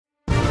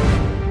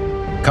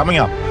Coming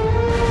up,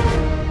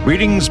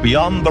 readings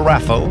beyond the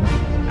RAFO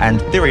and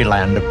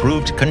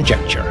Theoryland-approved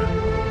conjecture.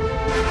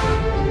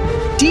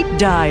 Deep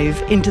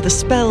dive into the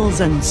spells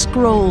and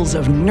scrolls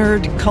of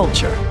nerd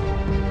culture.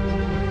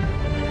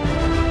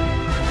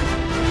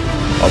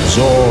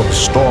 Absorb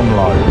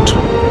Stormlight.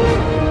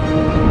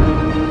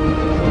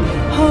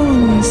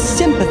 Hone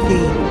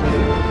sympathy.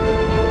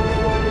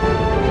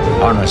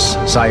 Harness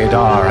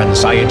Sayadar and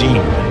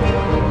Sayadine.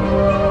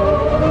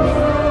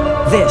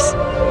 This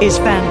is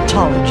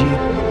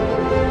Phantology.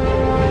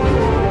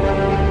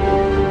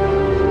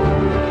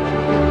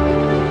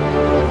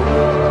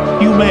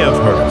 You may have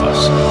heard of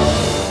us.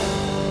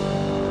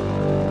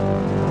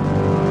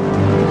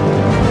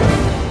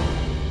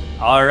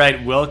 All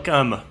right,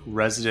 welcome,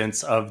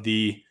 residents of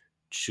the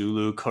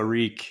Chulu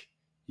Korik,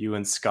 you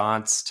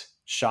ensconced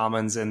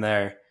shamans in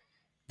there.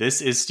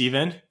 This is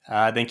Steven.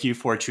 Thank you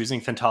for choosing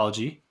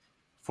Phantology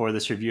for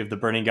this review of The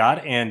Burning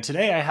God. And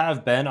today I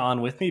have Ben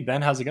on with me.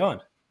 Ben, how's it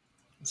going?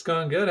 It's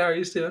going good. How are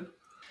you, Steven?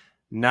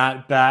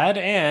 Not bad.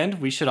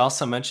 And we should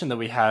also mention that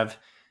we have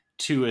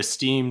two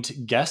esteemed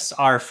guests,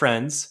 our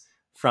friends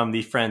from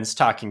the Friends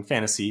Talking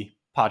Fantasy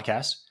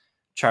podcast,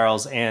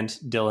 Charles and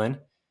Dylan,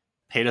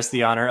 paid us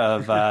the honor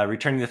of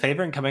returning the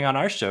favor and coming on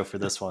our show for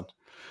this one.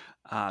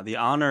 The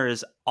honor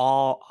is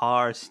all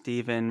ours,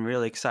 Steven.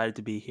 Really excited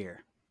to be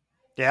here.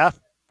 Yeah,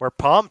 we're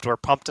pumped. We're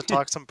pumped to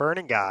talk some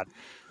Burning God.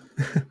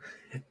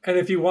 And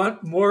if you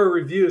want more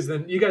reviews,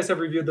 then you guys have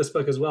reviewed this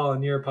book as well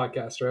on your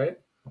podcast, right?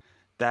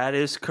 That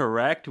is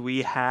correct.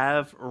 We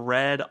have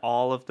read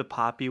all of the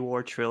Poppy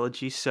War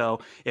trilogy. So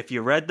if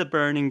you read The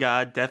Burning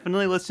God,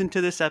 definitely listen to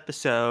this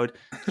episode.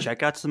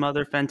 Check out some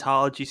other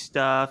Phantology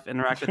stuff.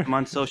 Interact with them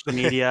on social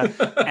media.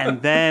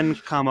 And then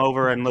come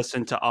over and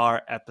listen to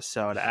our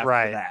episode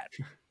after that.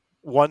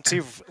 Once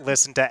you've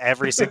listened to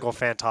every single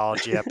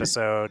Phantology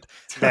episode,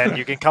 then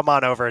you can come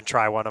on over and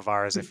try one of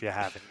ours if you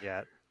haven't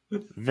yet.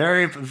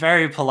 Very,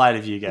 very polite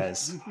of you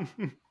guys.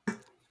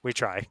 We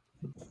try.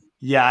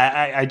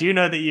 Yeah, I do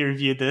know that you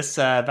reviewed this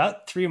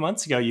about 3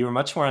 months ago. You were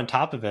much more on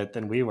top of it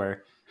than we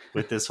were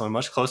with this one,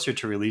 much closer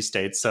to release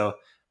date. So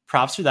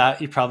props for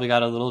that. You probably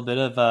got a little bit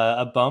of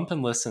a bump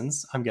in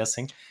listens, I'm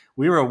guessing.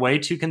 We were way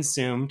too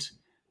consumed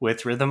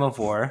with Rhythm of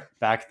War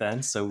back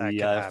then, so we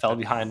fell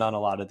behind on a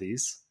lot of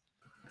these.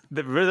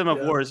 The Rhythm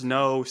of War is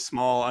no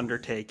small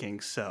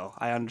undertaking, so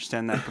I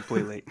understand that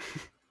completely.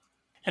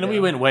 And we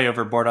went way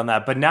overboard on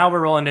that. But now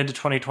we're rolling into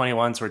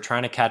 2021, so we're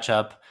trying to catch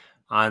up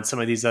on some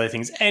of these other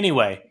things.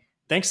 Anyway,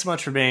 thanks so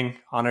much for being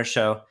on our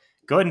show.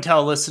 Go ahead and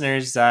tell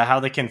listeners how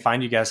they can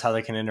find you guys, how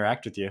they can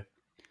interact with you.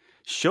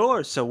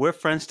 Sure. So we're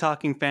Friends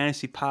Talking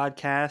Fantasy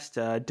Podcast.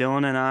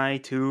 Dylan and I,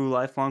 two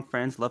lifelong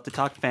friends, love to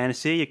talk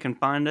fantasy. You can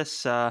find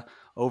us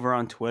over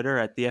on Twitter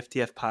at the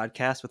FTF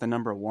Podcast with a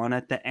number 1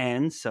 at the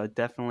end. So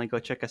definitely go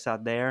check us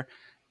out there.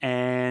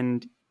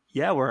 And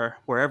yeah, we're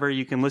wherever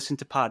you can listen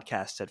to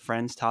podcasts at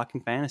Friends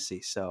Talking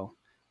Fantasy. So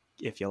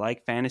if you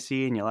like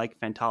fantasy and you like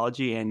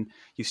Phantology and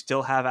you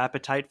still have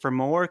appetite for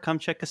more, come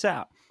check us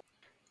out.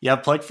 Yeah,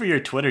 plug for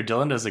your Twitter.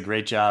 Dylan does a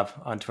great job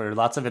on Twitter.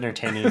 Lots of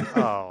entertaining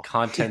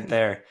content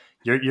there.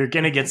 You're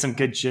going to get some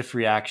good GIF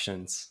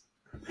reactions.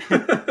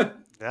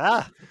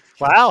 Yeah.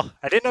 Wow.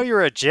 I didn't know you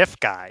were a GIF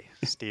guy,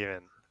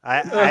 Steven.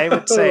 I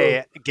would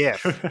say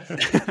GIF.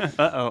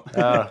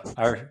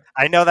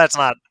 I know that's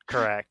not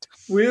correct.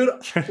 Well,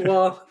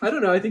 I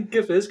don't know. I think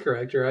GIF is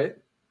correct, right?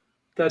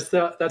 That's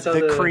how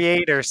the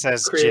creator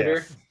says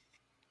GIF.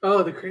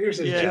 Oh, the creator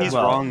says GIF. He's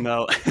wrong,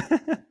 though.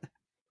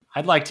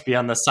 I'd like to be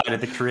on the side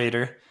of the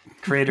creator.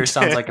 Creator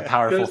sounds like a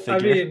powerful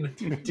figure. I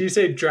mean, do you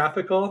say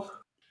graphical?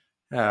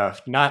 Oh,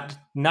 not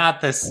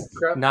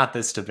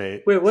this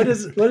debate. Wait, what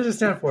does it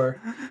stand for?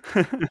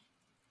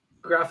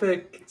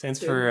 Graphic stands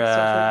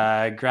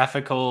for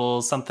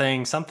graphical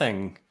something.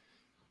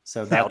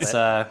 So that's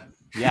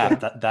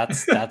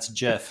that's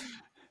GIF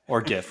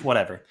or GIF,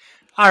 whatever.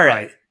 All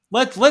right.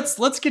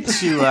 Let's get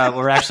to what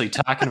we're actually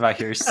talking about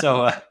here.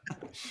 So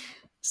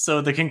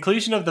the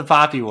conclusion of the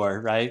Poppy War,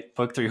 right?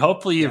 Book 3.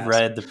 Hopefully you've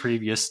read the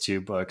previous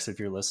 2 books.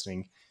 If you're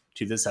listening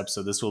to this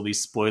episode, this will be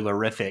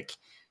spoilerific.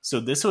 So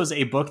this was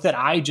a book that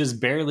I just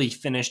barely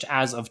finished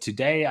as of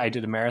today. I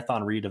did a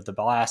marathon read of the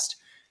last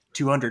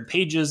 200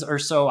 pages or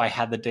so. I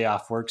had the day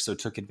off work, so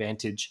took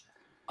advantage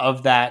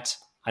of that.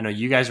 I know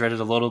you guys read it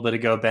a little bit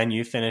ago. Ben,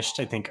 you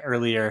finished, I think,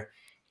 earlier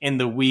in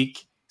the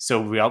week.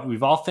 So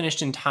we've all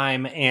finished in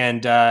time.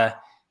 And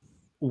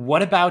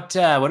what about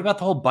the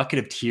whole bucket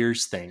of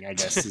tears thing? I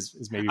guess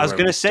is maybe. I was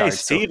going to say,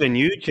 Steven,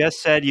 you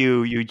just said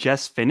you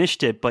just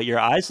finished it, but your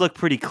eyes look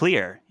pretty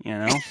clear. You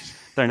know,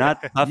 they're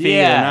not puffy,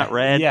 they're not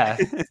red. Yeah.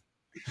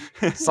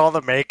 It's all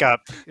the makeup.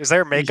 Is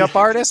there a makeup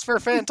artist for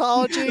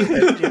Phantology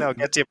that,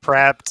 gets you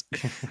prepped?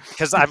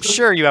 Because I'm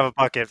sure you have a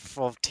bucket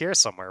full of tears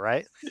somewhere,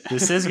 right?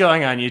 This is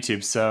going on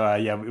YouTube, so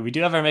we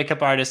do have our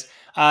makeup artist.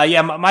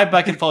 My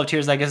bucket full of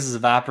tears, I guess, is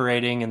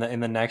evaporating in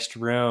the next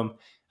room.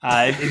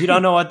 If you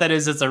don't know what that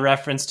is, it's a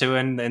reference to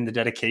in the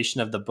dedication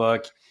of the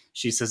book.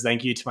 She says,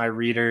 "Thank you to my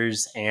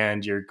readers,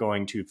 and you're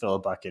going to fill a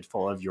bucket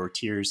full of your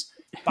tears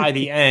by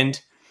the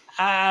end."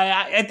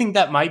 I think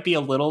that might be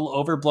a little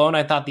overblown.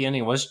 I thought the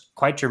ending was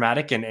quite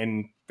dramatic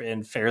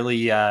and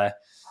fairly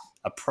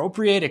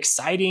appropriate,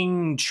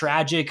 exciting,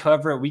 tragic.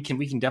 However, we can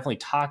definitely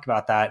talk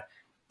about that.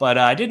 But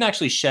I didn't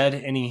actually shed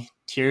any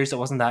tears. It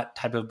wasn't that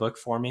type of book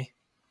for me.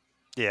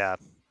 Yeah,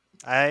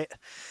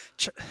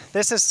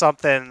 this is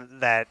something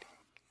that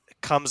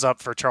comes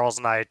up for Charles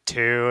and I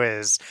too.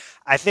 Is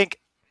I think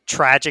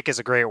tragic is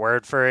a great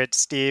word for it,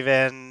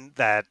 Stephen.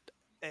 That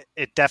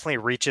it definitely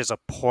reaches a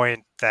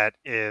point that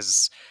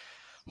is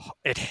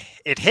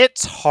it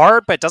hits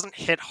hard, but it doesn't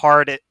hit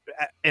hard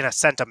in a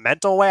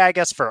sentimental way, I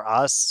guess, for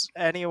us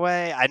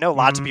anyway. I know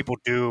lots of people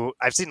do.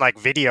 I've seen like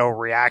video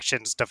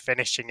reactions to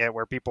finishing it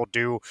where people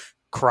do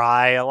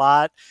cry a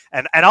lot,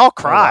 and I'll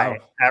cry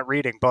at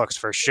reading books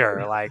for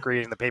sure. Like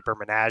reading The Paper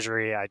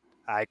Menagerie,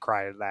 I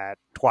cried at that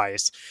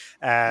twice,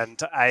 and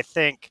I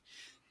think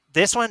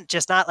this one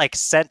just not like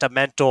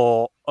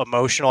sentimental,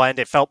 emotional end.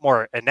 It felt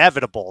more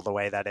inevitable the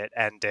way that it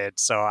ended.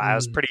 So I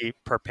was pretty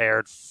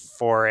prepared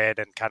for it,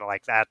 and kind of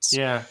like that's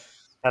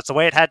the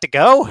way it had to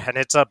go. And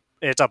it's a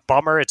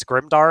bummer. It's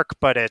grimdark,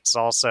 but it's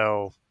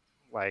also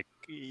like,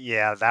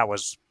 yeah, that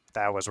was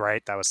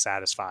right. That was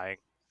satisfying.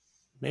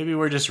 Maybe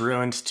we're just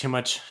ruined too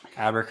much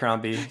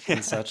Abercrombie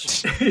and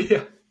such.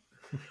 Yeah.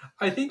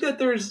 I think that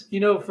there's,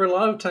 for a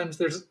lot of times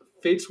there's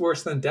fate's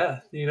worse than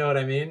death. You know what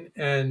I mean?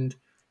 And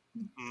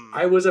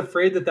I was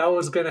afraid that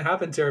was going to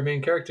happen to our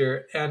main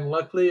character, and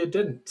luckily it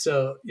didn't.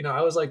 So,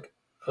 I was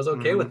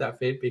okay with that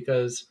fate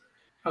because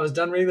I was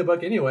done reading the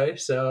book anyway.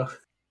 So,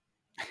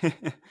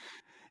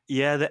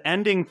 yeah, the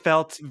ending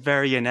felt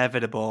very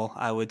inevitable,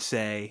 I would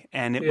say,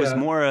 and it was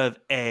more of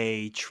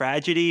a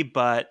tragedy,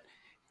 but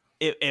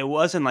it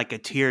wasn't like a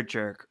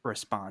tearjerk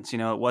response.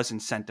 It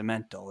wasn't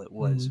sentimental. It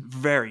was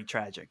very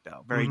tragic,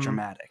 though, very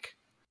dramatic.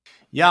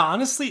 Yeah,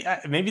 honestly,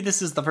 maybe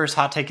this is the first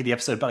hot take of the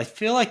episode, but I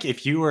feel like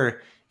if you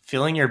were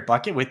filling your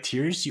bucket with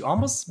tears, you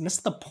almost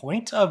missed the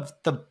point of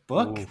the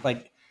book. Ooh.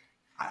 Like,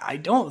 I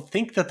don't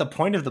think that the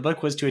point of the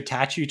book was to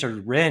attach you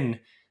to Rin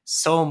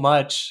so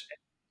much.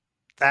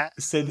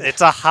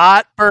 It's a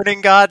hot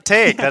burning god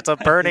take. That's a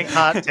burning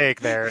hot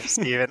take there,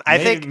 Stephen. I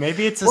think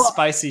maybe it's a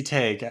spicy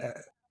take.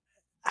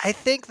 I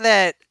think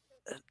that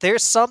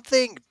there's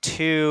something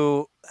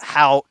to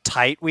how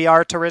tight we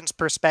are to Rin's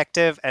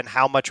perspective and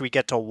how much we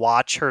get to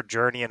watch her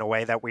journey in a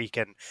way that we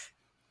can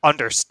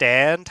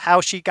understand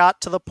how she got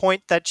to the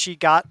point that she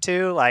got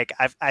to. Like,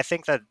 I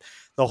think that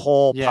the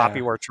whole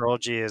Poppy War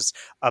trilogy is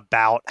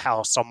about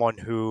how someone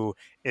who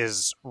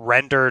is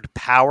rendered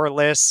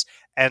powerless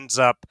ends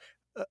up,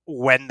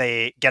 when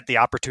they get the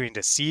opportunity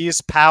to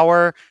seize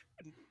power,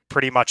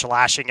 pretty much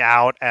lashing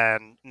out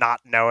and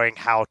not knowing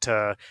how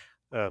to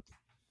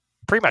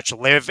pretty much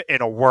live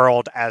in a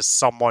world as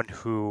someone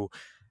who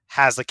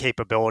has the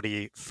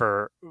capability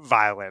for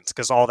violence,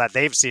 because all that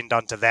they've seen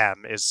done to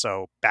them is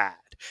so bad.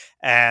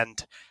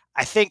 And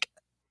I think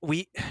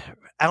I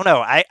don't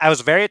know, I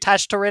was very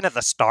attached to Rin at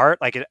the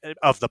start, like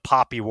of the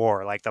Poppy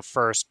War, like the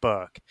first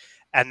book.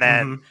 And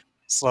then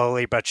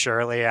slowly but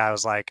surely I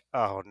was like,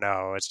 oh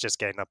no, it's just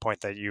getting to the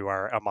point that you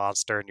are a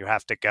monster and you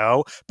have to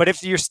go. But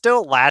if you're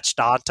still latched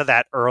onto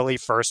that early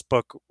first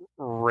book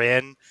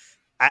Rin,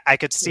 I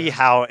could see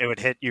how it would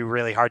hit you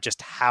really hard,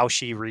 just how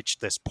she reached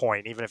this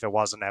point, even if it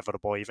was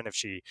inevitable, even if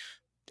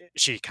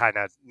she kind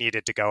of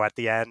needed to go at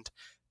the end.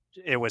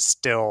 It was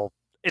still,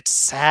 it's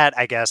sad,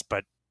 I guess,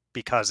 but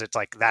because it's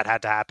like that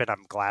had to happen,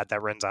 I'm glad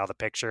that Rin's out of the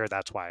picture.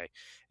 That's why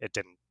it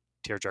didn't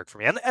tearjerk for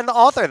me. And the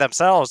author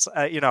themselves,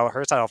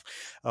 herself,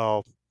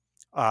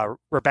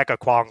 Rebecca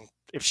Kwong,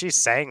 if she's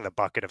saying the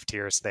bucket of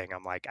tears thing,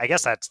 I'm like, I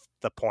guess that's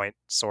the point,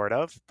 sort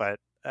of, but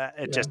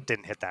it just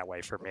didn't hit that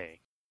way for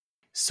me.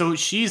 So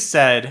she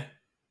said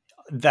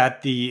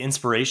that the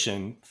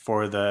inspiration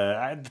for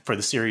the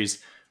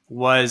series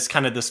was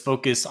kind of this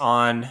focus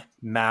on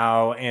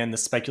Mao and the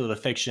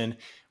speculative fiction,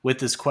 with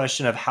this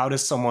question of how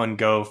does someone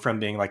go from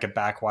being like a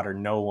backwater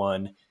no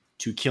one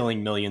to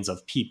killing millions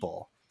of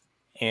people,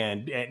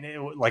 and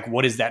like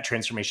what is that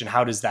transformation?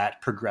 How does that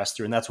progress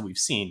through? And that's what we've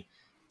seen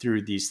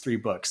through these 3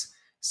 books.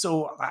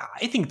 So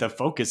I think the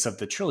focus of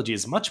the trilogy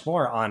is much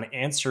more on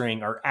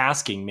answering or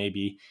asking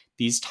maybe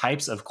these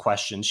types of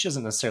questions. She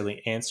doesn't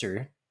necessarily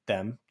answer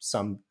them.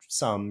 Some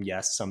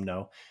yes, some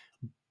no.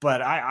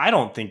 But I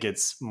don't think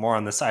it's more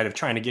on the side of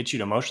trying to get you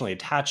to emotionally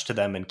attach to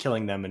them and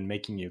killing them and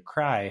making you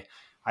cry.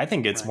 I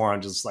think it's more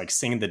on just like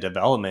seeing the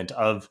development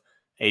of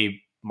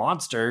a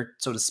monster,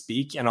 so to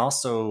speak, and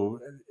also,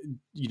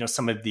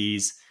 some of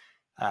these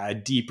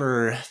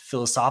deeper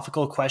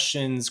philosophical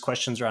questions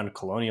around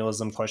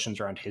colonialism, questions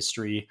around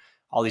history,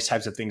 all these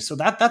types of things. So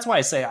that's why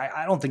I say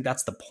I don't think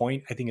that's the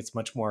point. I think it's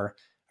much more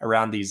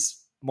around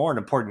these more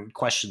important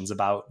questions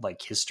about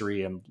like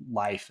history and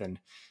life and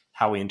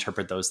how we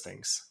interpret those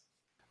things.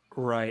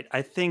 Right.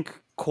 I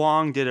think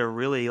Kwong did a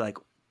really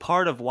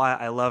part of why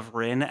I love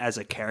Rin as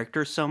a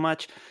character so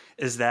much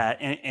is that,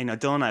 and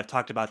Dylan and I have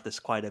talked about this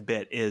quite a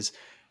bit, is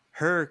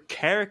her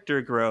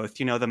character growth,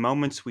 the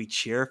moments we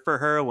cheer for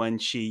her when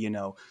she,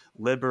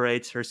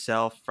 liberates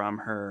herself from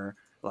her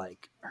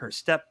like her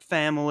step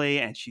family,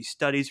 and she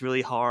studies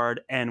really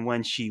hard. And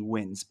when she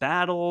wins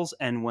battles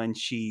and when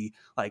she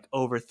like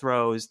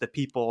overthrows the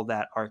people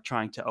that are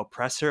trying to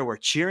oppress her, we're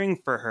cheering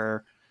for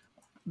her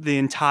the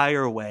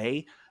entire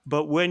way.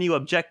 But when you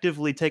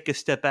objectively take a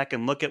step back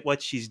and look at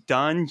what she's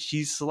done,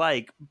 she's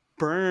like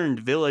burned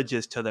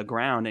villages to the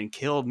ground and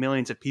killed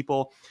millions of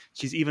people.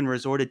 She's even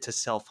resorted to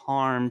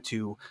self-harm,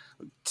 to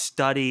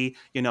study.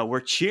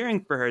 We're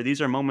cheering for her.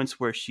 These are moments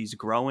where she's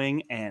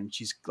growing and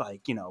she's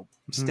like,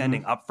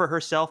 standing up for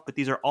herself. But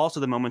these are also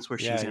the moments where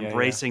she's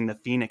embracing the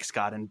Phoenix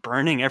God and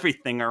burning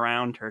everything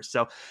around her.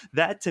 So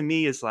that to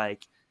me is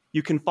like,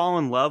 you can fall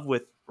in love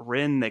with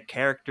Rin, the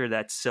character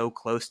that's so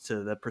close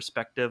to the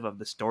perspective of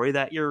the story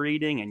that you're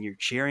reading, and you're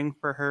cheering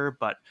for her.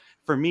 But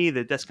for me,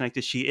 the disconnect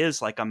is she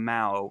is like a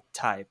Mao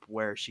type,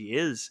 where she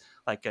is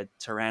like a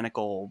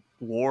tyrannical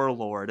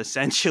warlord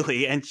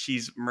essentially, and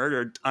she's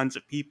murdered tons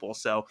of people.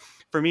 So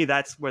for me,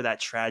 that's where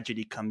that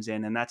tragedy comes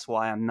in, and that's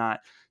why I'm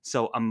not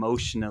so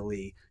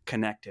emotionally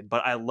connected.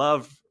 But I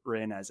love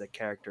Rin as a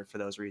character for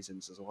those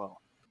reasons as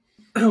well.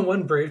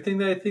 One brave thing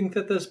that I think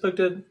that this book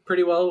did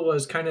pretty well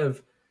was kind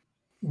of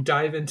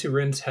dive into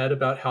Rin's head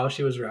about how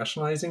she was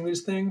rationalizing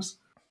these things.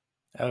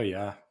 Oh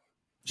yeah.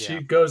 She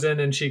goes in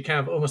and she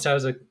kind of almost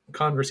has a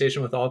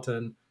conversation with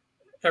Alton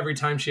every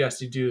time she has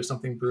to do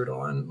something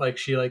brutal, and like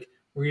she like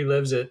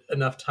relives it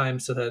enough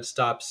times so that it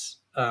stops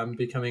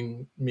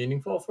becoming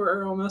meaningful for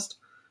her almost.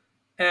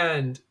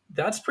 And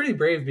that's pretty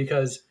brave,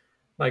 because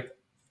like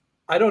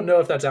I don't know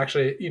if that's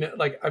actually,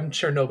 like I'm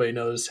sure nobody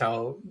knows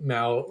how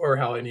Mao or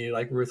how any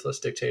like ruthless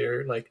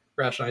dictator like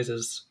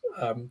rationalizes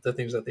the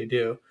things that they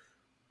do.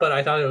 But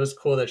I thought it was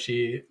cool that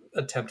she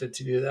attempted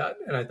to do that.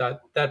 And I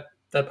thought that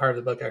part of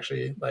the book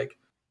actually like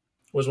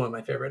was one of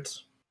my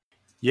favorites.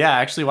 Yeah, I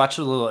actually watched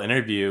a little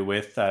interview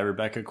with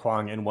Rebecca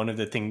Kuang, and one of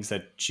the things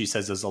that she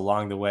says is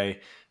along the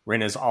way,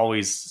 Rin is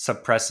always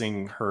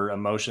suppressing her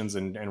emotions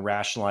and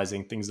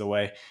rationalizing things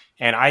away.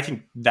 And I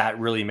think that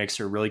really makes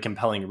her a really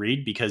compelling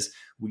read, because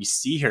we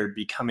see her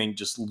becoming,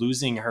 just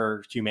losing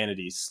her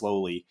humanity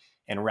slowly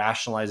and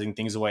rationalizing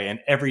things away. And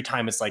every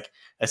time it's like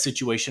a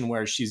situation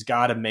where she's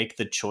got to make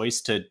the choice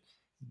to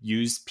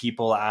use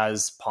people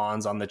as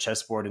pawns on the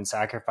chessboard and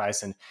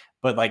sacrifice.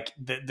 But like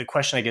the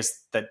question, I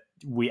guess, that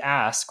we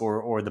ask,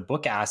 or the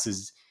book asks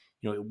is,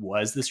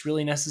 was this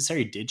really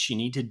necessary? Did she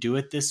need to do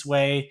it this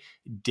way?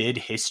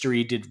 Did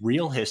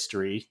real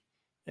history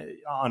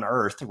on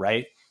Earth,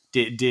 right?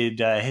 Did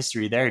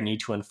history there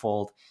need to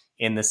unfold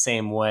in the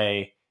same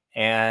way?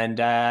 And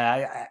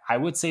I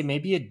would say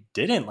maybe it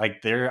didn't.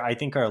 Like there, I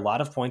think, are a lot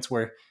of points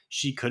where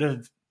she could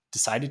have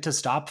decided to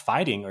stop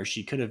fighting, or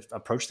she could have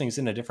approached things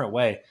in a different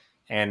way.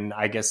 And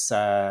I guess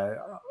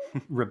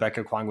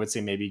Rebecca Kuang would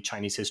say maybe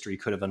Chinese history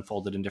could have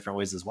unfolded in different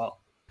ways as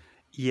well.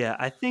 Yeah,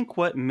 I think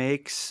what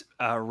makes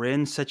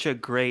Rin such a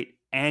great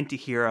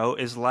anti-hero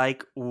is,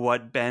 like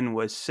what Ben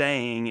was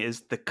saying,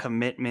 is the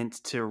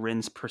commitment to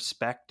Rin's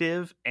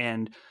perspective.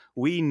 And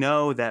we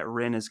know that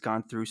Rin has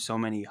gone through so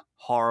many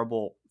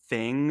horrible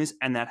things,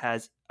 and that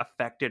has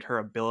affected her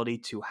ability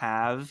to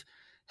have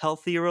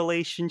healthy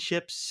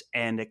relationships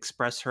and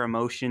express her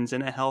emotions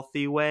in a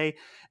healthy way.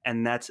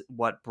 And that's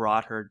what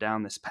brought her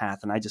down this path.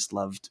 And I just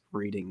loved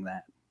reading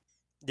that.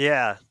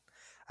 Yeah,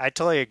 I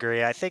totally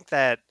agree. I think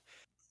that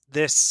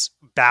this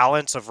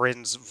balance of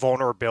Rin's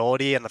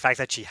vulnerability and the fact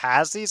that she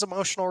has these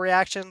emotional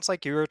reactions,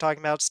 like you were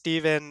talking about,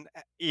 Steven,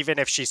 even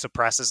if she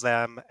suppresses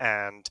them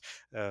and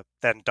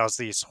then does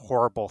these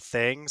horrible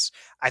things,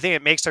 I think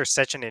it makes her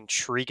such an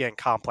intriguing,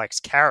 complex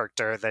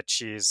character that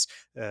she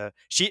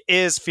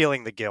is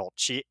feeling the guilt.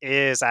 She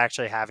is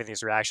actually having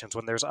these reactions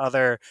when there's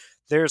other,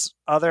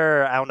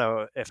 I don't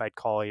know if I'd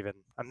call even,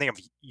 I'm thinking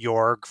of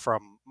Jorg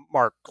from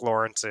Mark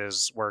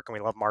Lawrence's work, and we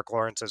love Mark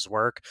Lawrence's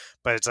work,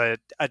 but it's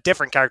a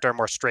different character, a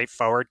more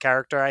straightforward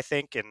character, I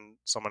think, in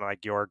someone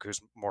like Jorg, who's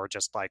more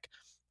just like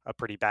a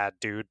pretty bad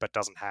dude, but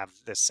doesn't have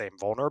this same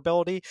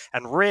vulnerability.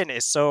 And Rin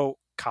is so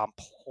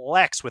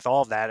complex with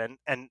all of that.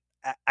 And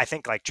I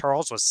think, like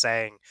Charles was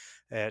saying,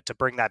 to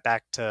bring that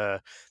back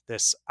to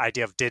this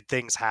idea of, did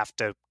things have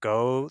to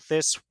go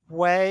this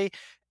way?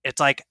 It's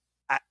like,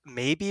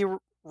 maybe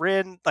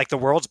Rin, like, the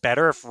world's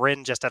better if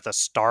Rin just at the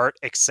start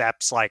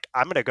accepts, like,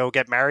 I'm going to go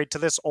get married to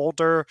this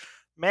older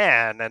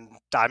man, and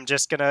I'm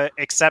just going to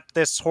accept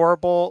this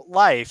horrible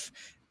life.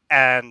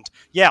 And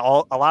yeah,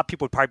 a lot of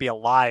people would probably be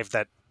alive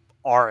that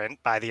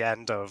aren't by the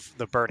end of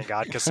The Burning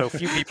God, because so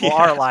few people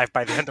are alive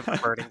by the end of The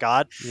Burning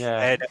God.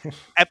 Yeah.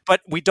 But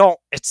we don't,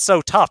 it's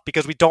so tough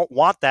because we don't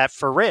want that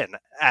for Rin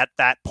at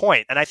that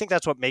point. And I think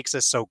that's what makes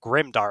this so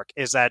grimdark,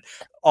 is that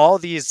all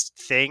these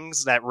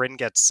things that Rin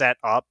gets set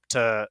up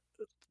to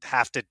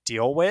have to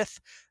deal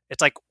with,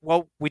 it's like,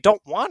 well, we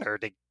don't want her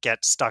to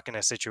get stuck in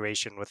a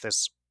situation with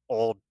this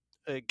old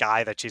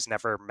guy that she's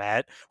never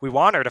met. We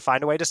want her to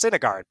find a way to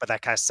Synagard, but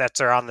that kind of sets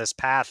her on this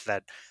path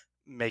that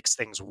makes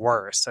things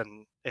worse,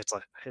 and it's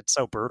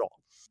so brutal.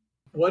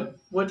 What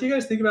do you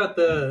guys think about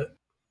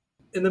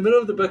in the middle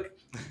of the book,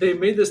 they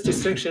made this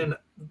distinction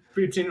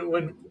between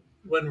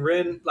when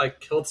Rin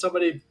like killed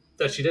somebody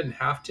that she didn't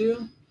have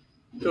to,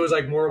 it was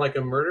like more like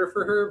a murder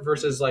for her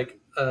versus like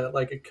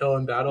a kill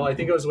in battle. I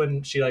think it was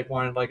when she like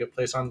wanted like a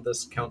place on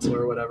this council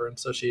or whatever, and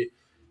so she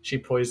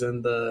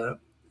poisoned the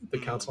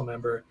council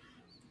member.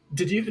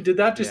 Did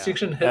that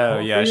distinction hit home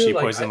for you? She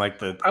Like, poisoned like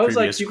the I was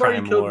like, previous you've already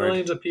crime killed lord.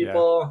 millions of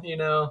people, you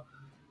know?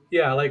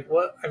 Yeah, like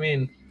what? I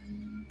mean,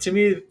 to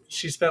me,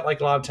 she spent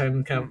like a lot of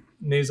time kind of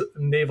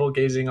navel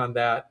gazing on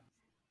that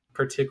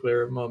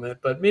particular moment,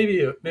 but maybe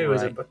it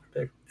was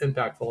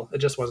impactful. It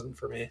just wasn't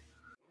for me.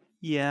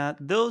 Yeah,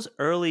 those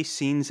early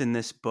scenes in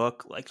this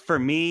book, like for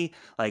me,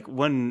 like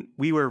when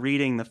we were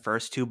reading the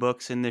first two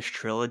books in this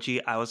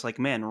trilogy, I was like,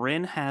 man,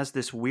 Rin has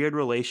this weird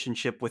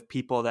relationship with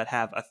people that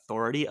have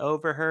authority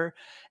over her,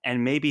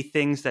 and maybe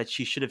things that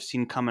she should have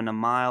seen coming a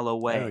mile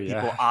away. Oh,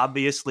 yeah. People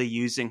obviously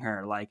using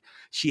her. Like,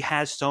 she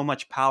has so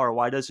much power.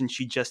 Why doesn't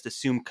she just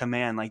assume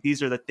command? Like,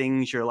 these are the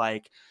things you're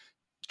like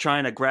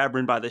trying to grab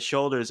Rin by the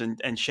shoulders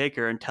and shake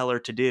her and tell her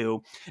to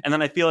do. And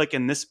then I feel like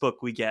in this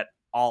book, we get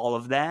all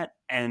of that,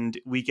 and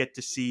we get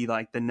to see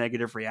like the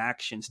negative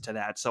reactions to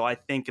that. So I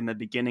think in the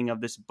beginning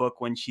of this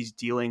book, when she's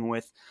dealing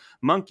with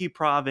Monkey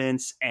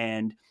Province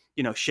and,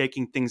 you know,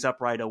 shaking things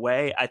up right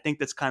away, I think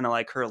that's kind of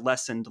like her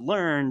lesson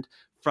learned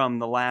from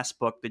the last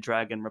book, The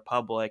Dragon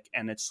Republic.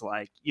 And it's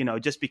like, you know,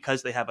 just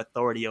because they have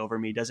authority over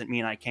me doesn't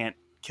mean I can't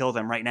kill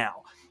them right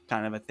now,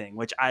 kind of a thing,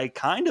 which I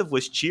kind of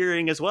was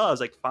cheering as well. I was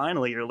like,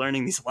 finally, you're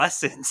learning these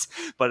lessons.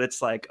 But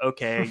it's like,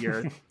 okay,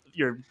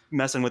 you're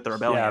messing with the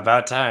rebellion. Yeah,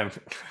 about time.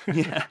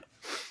 Yeah.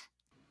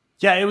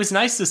 Yeah, it was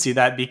nice to see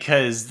that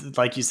because,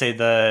 like you say,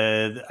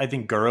 I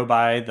think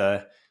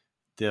Gurubai,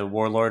 the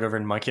warlord over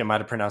in Monkey, I might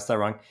have pronounced that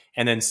wrong,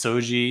 and then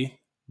Soji,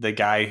 the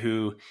guy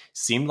who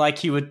seemed like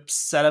he would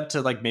set up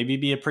to like maybe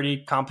be a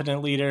pretty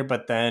competent leader,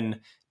 but then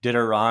did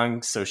her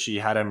wrong, so she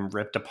had him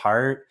ripped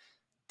apart.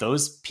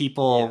 Those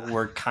people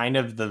were kind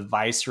of the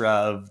Viceroy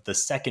of the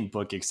second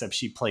book, except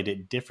she played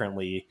it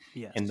differently,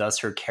 and thus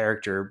her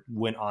character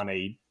went on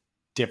a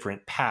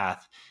different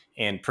path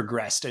and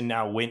progressed, and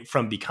now went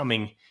from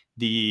becoming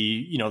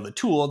the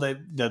tool that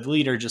the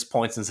leader just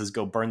points and says,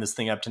 go burn this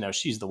thing up, to now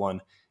she's the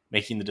one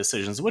making the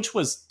decisions, which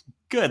was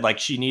good. Like,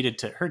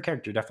 her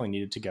character definitely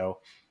needed to go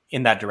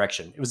in that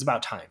direction. It was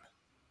about time.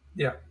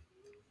 Yeah.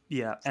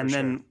 Yeah. And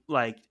then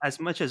like, as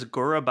much as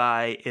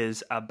Gurubai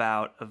is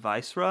about a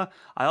Viceroy,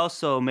 I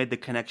also made the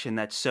connection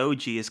that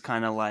Soji is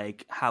kind of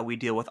like how we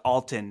deal with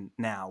Alton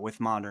now with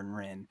modern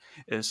Rin.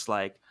 It's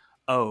like,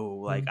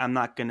 I'm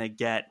not going to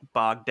get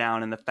bogged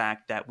down in the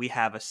fact that we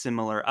have a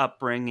similar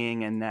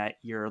upbringing and that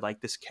you're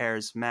like this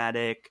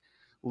charismatic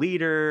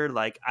leader.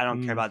 Like, I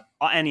don't care about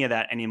any of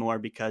that anymore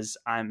because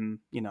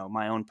I'm, you know,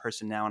 my own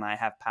person now and I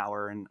have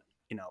power. And,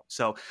 you know,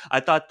 so I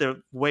thought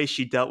the way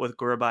she dealt with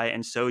Gurubai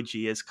and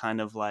Soji is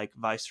kind of like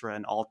Viceroy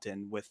and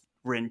Alton with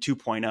Rin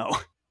 2.0.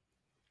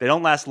 They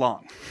don't last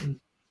long.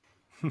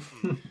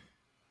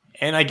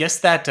 And I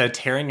guess that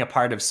tearing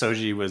apart of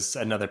Soji was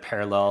another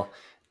parallel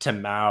to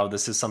Mao.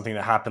 This is something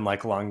that happened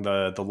like along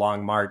the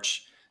Long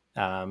March,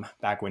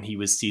 back when he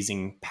was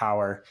seizing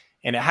power,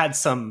 and it had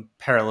some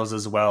parallels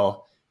as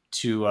well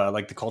to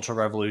like the Cultural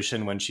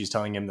Revolution, when she's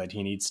telling him that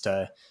he needs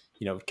to,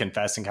 you know,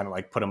 confess and kind of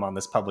like put him on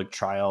this public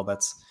trial.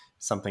 That's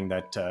something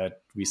that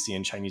we see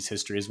in Chinese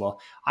history as well.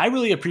 I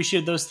really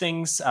appreciate those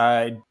things.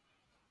 The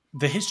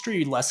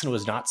history lesson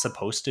was not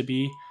supposed to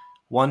be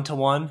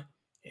 1-to-1,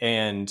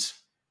 and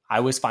I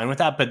was fine with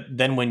that. But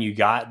then when you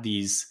got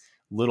these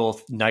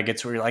little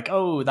nuggets where you're like,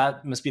 oh,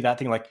 that must be that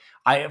thing. Like,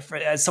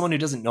 as someone who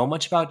doesn't know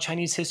much about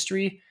Chinese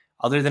history,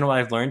 other than what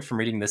I've learned from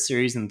reading this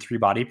series and the Three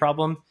Body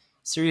Problem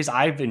series,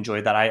 I've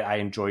enjoyed that. I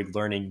enjoyed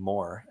learning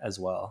more as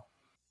well.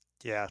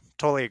 Yeah,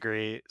 totally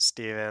agree,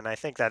 Steven. I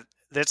think that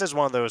this is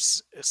one of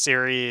those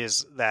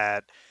series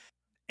that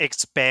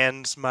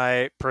expands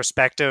my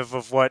perspective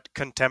of what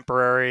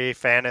contemporary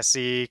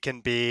fantasy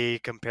can be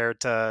compared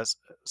to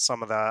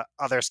some of the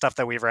other stuff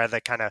that we've read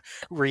that kind of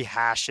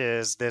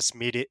rehashes this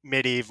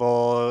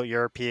medieval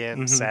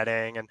European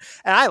setting. And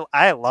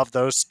I love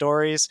those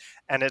stories.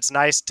 And it's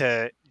nice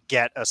to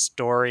get a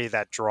story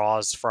that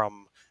draws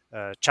from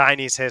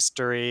Chinese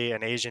history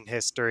and Asian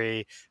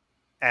history,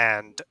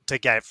 and to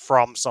get it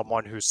from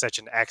someone who's such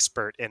an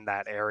expert in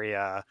that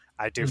area.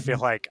 I do feel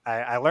like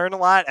I learn a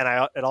lot,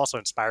 and it also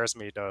inspires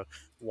me to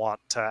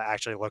want to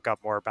actually look up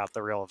more about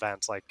the real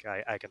events, like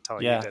I can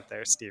tell you did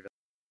there, Steven.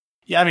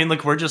 Yeah, I mean,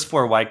 look, we're just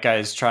four white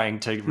guys trying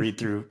to read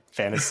through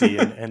fantasy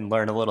and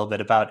learn a little bit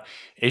about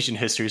Asian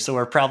history, so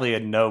we're probably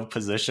in no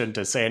position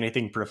to say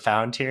anything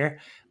profound here.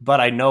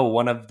 But I know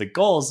one of the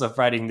goals of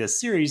writing this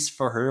series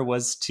for her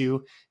was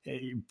to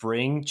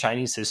bring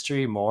Chinese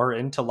history more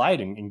into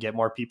light and get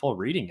more people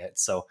reading it.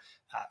 So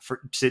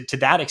to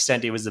that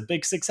extent, it was a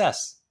big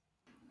success.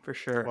 For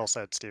sure. Well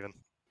said, Steven.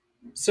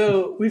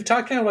 So we've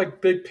talked kind of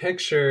like big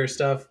picture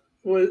stuff.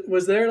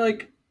 Was there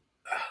like...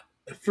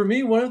 For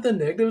me, one of the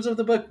negatives of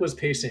the book was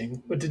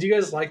pacing. But did you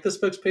guys like this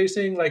book's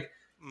pacing? Like,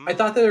 I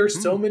thought that there were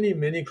so many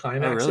mini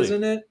climaxes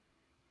in it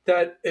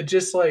that it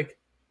just like,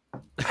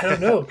 I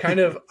don't know, kind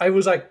of, I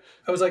was like,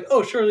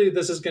 oh, surely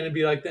this is going to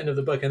be like the end of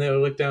the book. And then I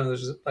would look down and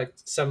there's just like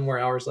 7 more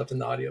hours left in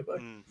the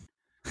audiobook.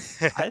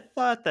 I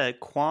thought that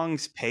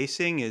Kwong's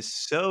pacing is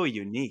so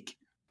unique.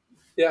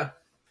 Yeah.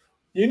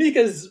 Unique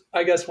is,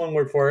 I guess, one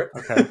word for it.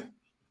 Okay.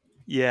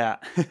 Yeah.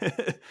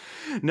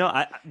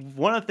 No,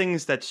 one of the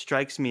things that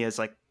strikes me as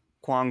like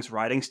Kwong's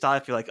writing style,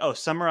 if you're like, oh,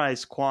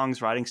 summarize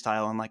Kwong's writing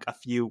style in like a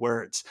few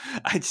words,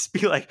 I'd just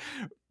be like,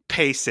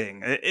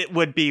 pacing. It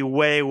would be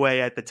way,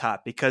 way at the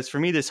top, because for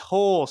me, this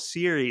whole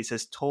series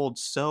has told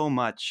so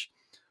much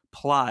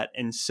plot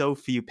in so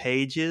few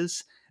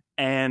pages.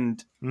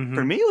 And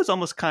for me, it was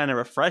almost kind of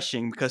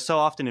refreshing, because so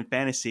often in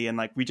fantasy, and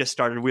like we just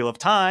started Wheel of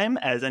Time,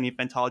 as any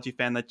Fantology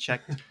fan that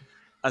checked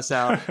us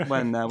out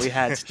when we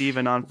had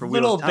Steven on for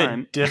Wheel of Time. Little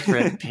bit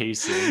different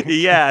pacing.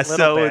 Yeah,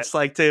 so bit. it's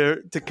like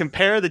to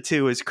compare the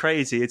two is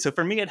crazy. And so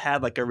for me, it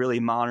had like a really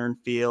modern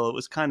feel. It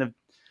was kind of,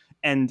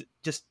 and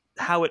just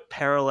how it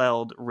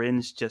paralleled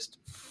Rin's just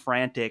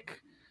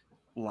frantic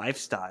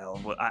lifestyle.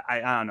 I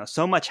don't know.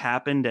 So much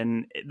happened,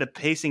 and the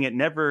pacing, it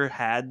never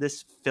had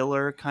this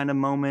filler kind of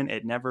moment.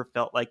 It never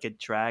felt like it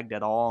dragged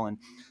at all, and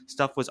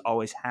stuff was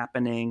always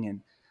happening.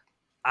 And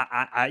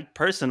I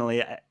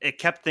personally, it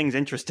kept things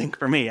interesting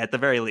for me at the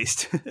very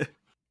least.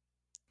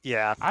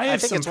 Yeah, I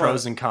have think some it's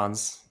pros and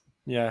cons.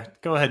 Yeah,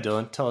 go ahead,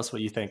 Dylan. Tell us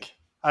what you think.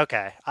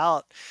 Okay,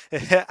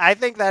 I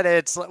think that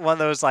it's one of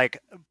those like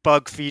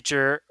bug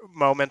feature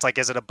moments. Like,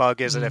 is it a bug?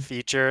 Is it a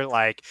feature?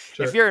 Like,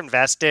 Sure. if you're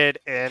invested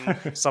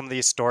in some of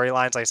these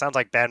storylines, like it sounds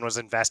like Ben was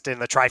invested in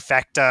the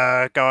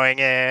trifecta going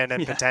in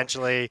and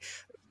potentially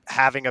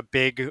having a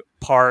big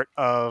part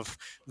of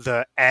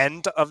the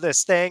end of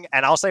this thing.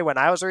 And I'll say, when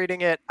I was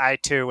reading it, I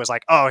too was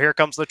like, oh, here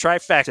comes the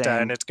trifecta.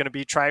 Same. And it's going to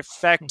be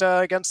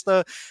trifecta against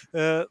the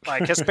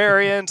like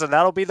Hesperians, and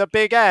that'll be the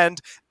big end.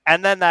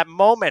 And then that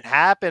moment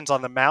happens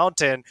on the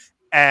mountain,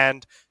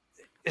 and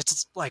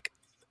it's like,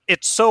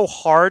 it's so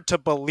hard to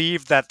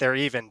believe that they're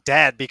even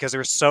dead, because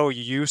they're so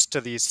used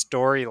to these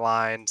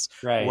storylines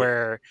Right.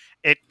 where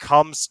it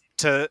comes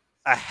to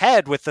a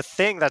head with the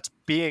thing that's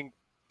being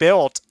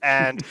built,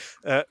 and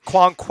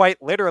Kwong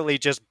quite literally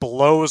just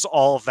blows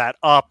all of that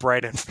up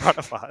right in front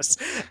of us.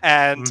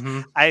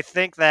 And I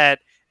think that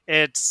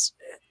it's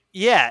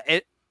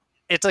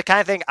a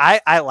kind of thing.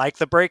 I like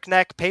the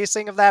breakneck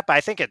pacing of that, but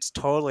I think it's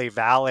totally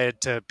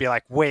valid to be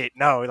like, wait,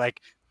 no, like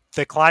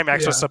the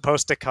climax was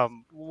supposed to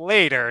come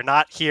later,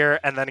 not here,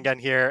 and then again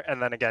here,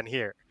 and then again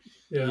here.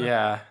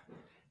 Yeah.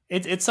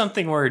 It's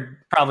something we're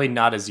probably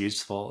not as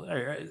useful,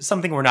 or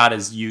something we're not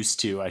as used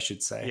to, I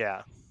should say.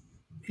 Yeah.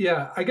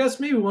 Yeah, I guess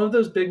maybe one of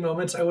those big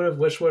moments I would have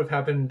wished would have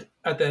happened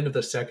at the end of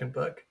the second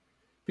book.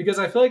 Because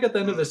I feel like at the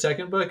end of the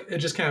second book, it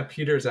just kind of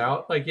peters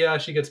out. Like, yeah,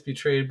 she gets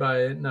betrayed by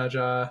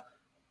Naja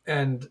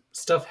and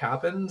stuff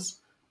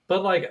happens.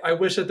 But, like, I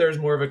wish that there's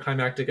more of a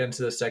climactic end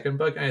to the second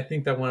book. And I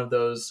think that one of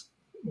those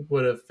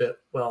would have fit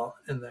well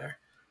in there.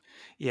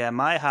 Yeah,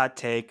 my hot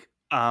take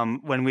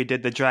when we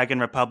did the Dragon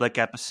Republic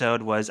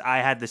episode was I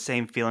had the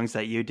same feelings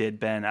that you did,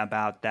 Ben,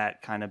 about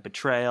that kind of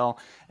betrayal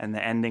and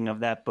the ending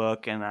of that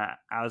book. And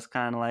I was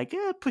kind of like,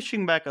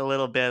 pushing back a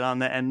little bit on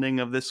the ending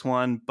of this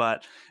one,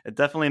 but it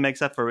definitely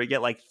makes up for it. We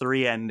get like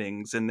 3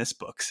 endings in this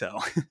book, so.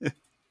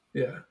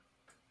 Yeah.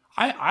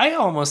 I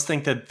almost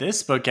think that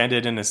this book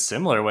ended in a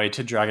similar way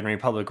to Dragon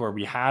Republic, where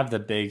we have the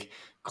big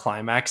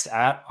climax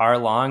at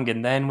Arlong,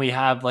 and then we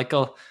have like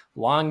a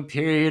long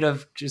period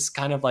of just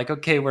kind of like,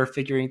 okay, we're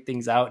figuring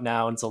things out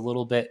now. And it's a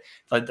little bit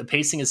like the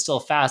pacing is still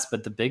fast,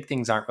 but the big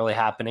things aren't really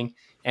happening.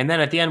 And then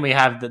at the end, we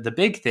have the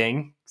big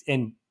thing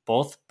in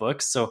both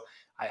books. So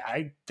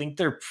I think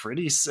they're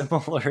pretty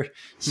similar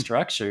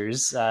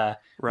structures.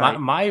 Right.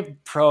 My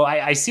pro,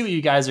 I see what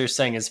you guys are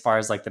saying as far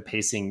as like the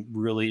pacing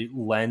really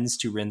lends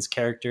to Rin's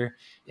character.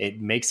 It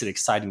makes it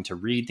exciting to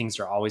read. Things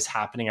are always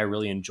happening. I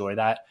really enjoy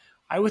that.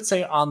 I would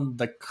say on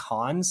the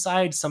con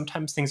side,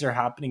 sometimes things are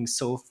happening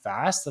so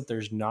fast that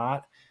there's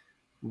not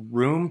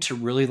room to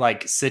really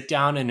like sit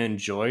down and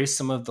enjoy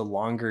some of the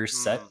longer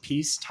set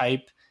piece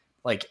type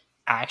like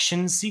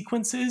action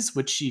sequences,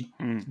 which she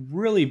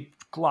really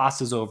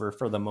glosses over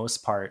for the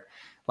most part.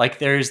 Like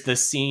there's the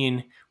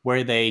scene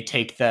where they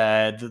take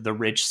the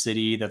rich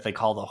city that they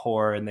call the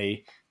whore, and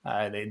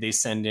they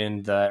send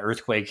in the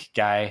earthquake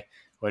guy,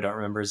 who I don't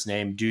remember his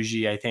name,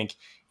 Duji, I think.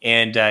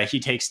 And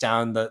he takes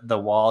down the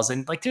walls,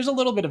 and like there's a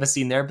little bit of a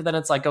scene there, but then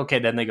it's like, okay,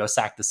 then they go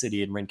sack the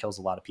city and Rin kills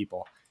a lot of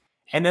people.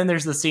 And then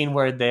there's the scene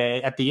where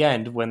at the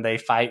end, when they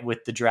fight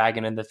with the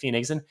dragon and the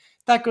phoenix, and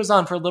that goes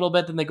on for a little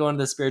bit. Then they go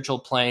into the spiritual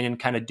plane and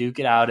kind of duke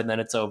it out, and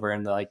then it's over,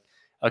 and they're like,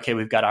 okay,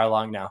 we've got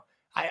Arlong now.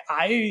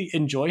 I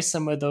enjoy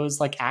some of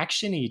those like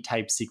action-y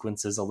type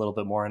sequences a little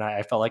bit more, and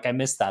I felt like I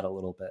missed that a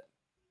little bit.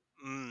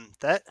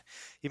 That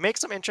you make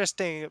some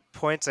interesting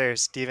points there,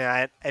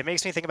 Steven. It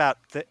makes me think about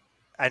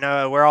I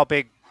know we're all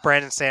big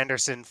Brandon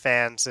Sanderson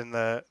fans in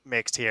the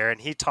mix here, and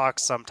he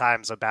talks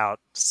sometimes about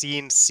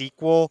scene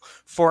sequel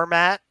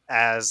format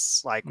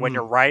as like when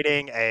you're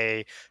writing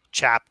a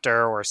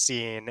chapter or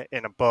scene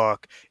in a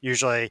book,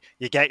 usually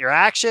you get your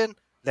action,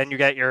 then you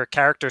get your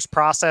characters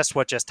process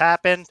what just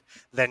happened,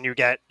 then you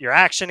get your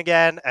action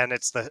again, and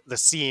it's the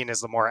scene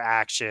is the more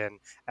action,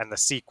 and the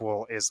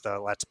sequel is the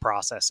let's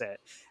process it.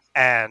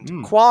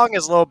 And Kwong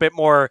is a little bit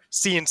more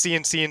scene,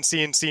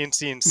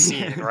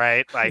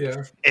 right? Like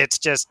it's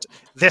just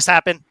this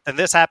happened, then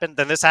this happened,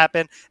 then this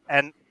happened.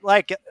 And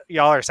like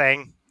y'all are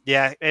saying,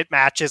 yeah, it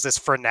matches this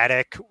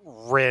frenetic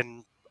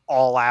Rin,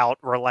 all out,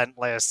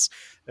 relentless,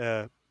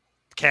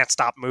 can't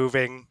stop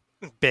moving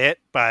bit.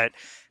 But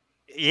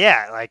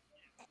yeah, like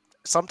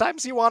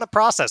sometimes you want to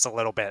process a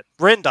little bit.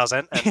 Rin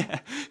doesn't,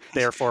 and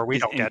therefore we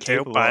don't get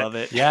to. But of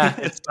it. Yeah,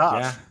 it's tough.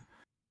 Yeah.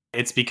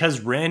 It's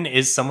because Rin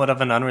is somewhat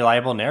of an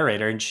unreliable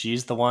narrator, and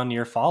she's the one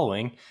you're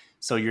following.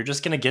 So you're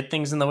just going to get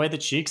things in the way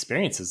that she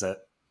experiences it.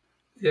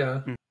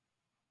 Yeah.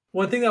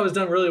 One thing that was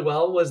done really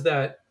well was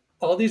that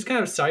all these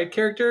kind of side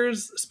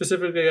characters,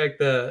 specifically like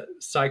the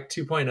Psych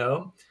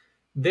 2.0,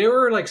 they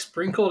were like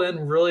sprinkled in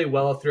really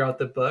well throughout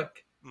the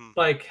book.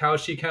 Like how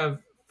she kind of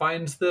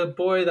finds the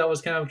boy that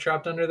was kind of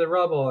trapped under the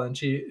rubble, and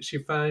she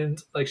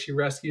finds, like, she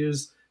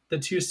rescues the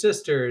two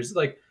sisters.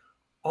 Like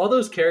all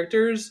those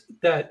characters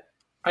that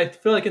I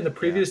feel like in the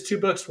previous two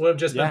books would have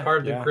just been part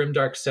of the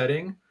grimdark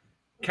setting,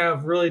 kind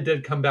of really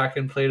did come back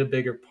and played a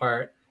bigger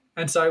part.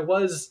 And so I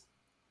was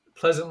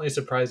pleasantly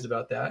surprised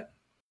about that.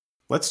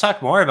 Let's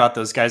talk more about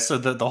those guys. So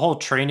the whole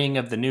training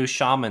of the new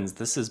shamans,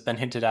 this has been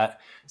hinted at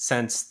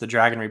since the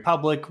Dragon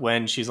Republic,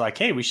 when she's like,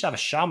 hey, we should have a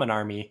shaman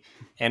army.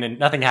 And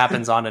nothing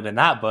happens on it in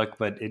that book,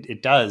 but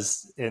it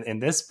does in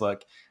this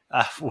book.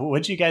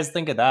 What do you guys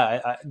think of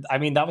that? I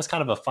mean, that was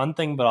kind of a fun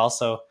thing, but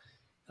also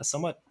a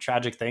somewhat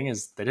tragic thing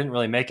is they didn't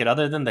really make it,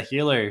 other than the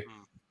healer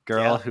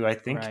girl who I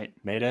think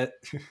made it.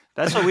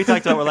 That's what we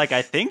talked about. We're like,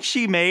 I think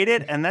she made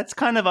it. And that's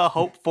kind of a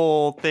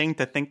hopeful thing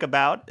to think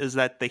about, is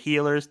that the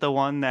healer's the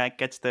one that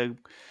gets to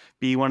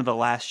be one of the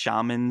last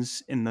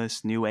shamans in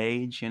this new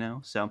age, you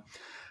know? So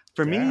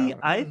for me,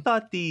 I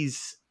thought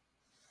these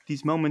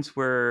moments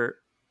were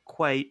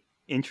quite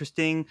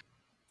interesting.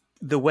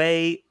 The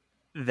way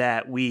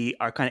that we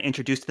are kind of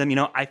introduced to them, you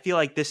know, I feel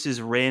like this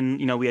is Rin,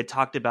 you know, we had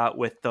talked about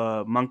with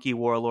the monkey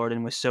warlord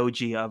and with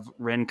Soji of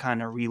Rin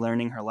kind of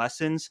relearning her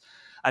lessons.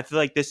 I feel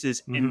like this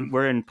is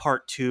we're in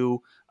part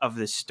 2 of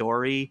this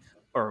story,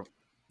 or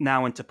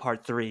now into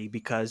part 3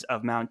 because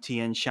of Mount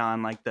Tian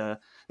Shan. Like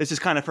this is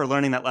kind of her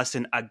learning that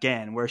lesson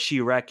again, where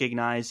she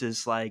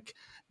recognizes like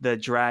the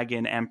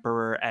Dragon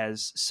Emperor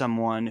as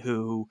someone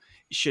who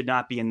should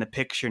not be in the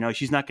picture. No,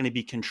 she's not going to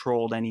be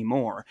controlled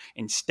anymore.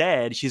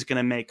 Instead, she's going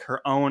to make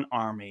her own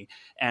army.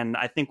 And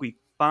I think we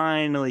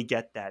finally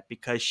get that,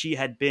 because she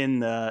had been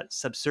the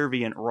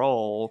subservient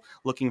role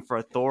looking for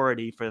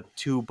authority for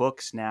 2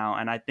 books now.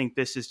 And I think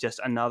this is just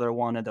another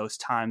one of those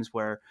times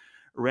where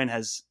Rin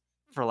has,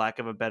 for lack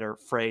of a better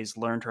phrase,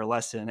 learned her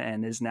lesson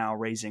and is now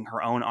raising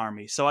her own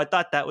army. So I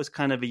thought that was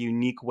kind of a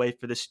unique way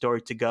for the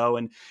story to go.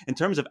 And in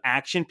terms of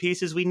action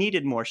pieces, we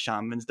needed more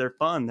shamans. They're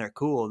fun. They're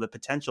cool. The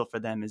potential for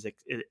them is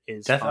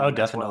fun.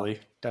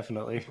 Definitely.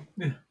 Definitely.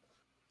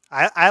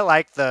 I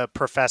like the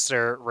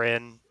Professor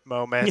Rin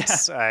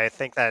moments. Yeah. I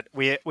think that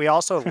we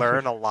also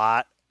learn a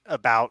lot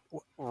about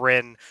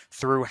Rin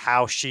through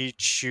how she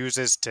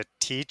chooses to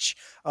teach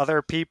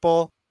other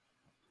people.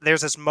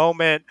 There's this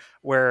moment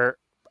where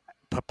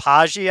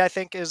Papaji, I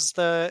think, is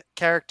the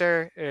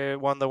character,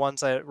 one of the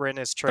ones that Rin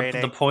is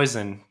training. The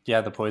poison.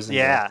 Yeah, the poison.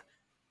 Yeah.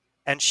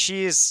 And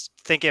she's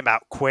thinking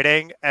about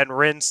quitting, and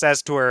Rin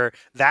says to her,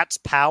 that's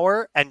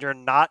power, and you're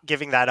not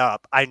giving that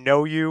up. I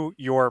know you,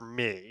 you're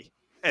me,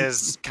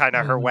 is kind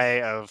of her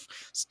way of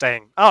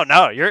saying, oh,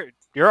 no,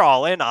 you're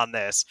all in on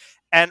this.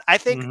 And I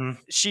think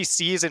she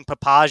sees in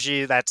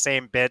Papaji that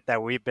same bit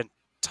that we've been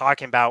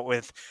talking about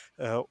with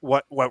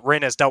what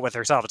Rin has dealt with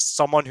herself. It's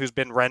someone who's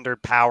been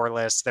rendered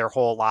powerless their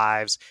whole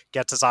lives,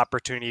 gets his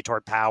opportunity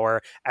toward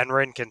power, and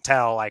Rin can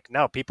tell, like,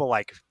 no, people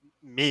like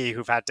me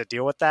who've had to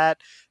deal with that,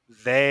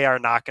 they are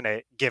not going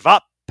to give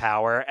up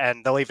power,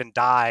 and they'll even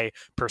die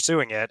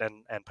pursuing it,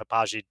 and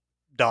Papaji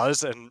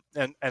does,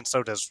 and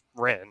so does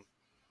Rin.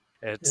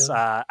 It's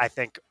I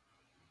think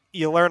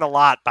you learn a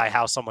lot by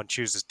how someone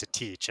chooses to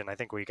teach, and I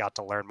think we got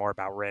to learn more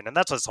about Rin, and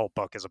that's what this whole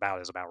book is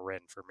about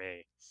Rin for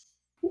me.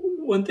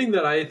 One thing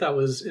that I thought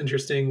was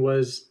interesting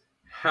was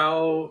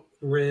how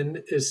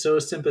Rin is so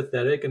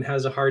sympathetic and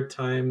has a hard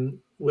time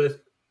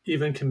with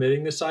even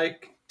committing the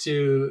Psych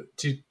to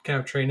kind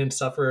of train and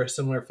suffer a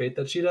similar fate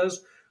that she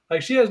does.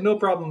 Like, she has no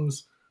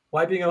problems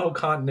wiping a whole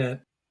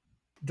continent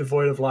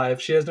devoid of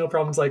life. She has no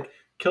problems like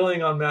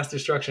killing on mass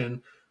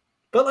destruction.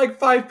 But like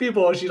 5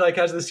 people, she like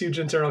has this huge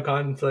internal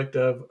conflict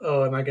of,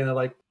 oh, am I gonna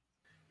like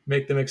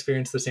make them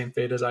experience the same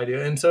fate as I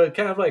do? And so it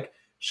kind of like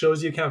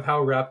shows you kind of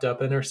how wrapped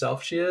up in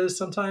herself she is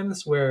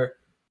sometimes, where,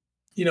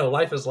 you know,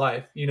 life is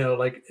life. You know,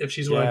 like if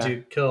she's willing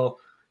to kill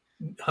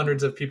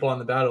hundreds of people in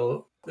the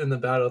battle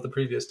of the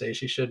previous day,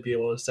 she should be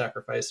able to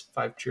sacrifice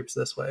 5 troops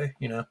this way,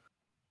 you know?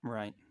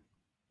 Right.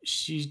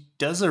 She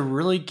does a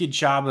really good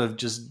job of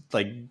just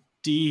like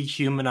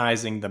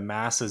dehumanizing the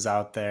masses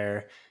out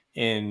there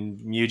in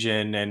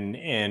Mugen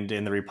and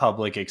in the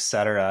Republic,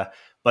 etc.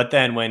 But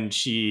then when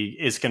she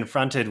is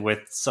confronted with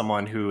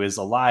someone who is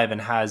alive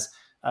and has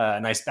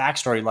a nice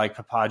backstory like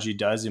Papaji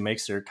does, who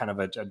makes her kind of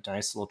a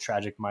nice little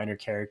tragic minor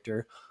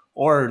character,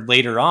 or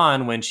later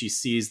on when she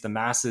sees the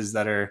masses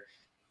that are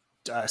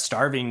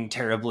starving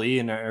terribly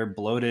and are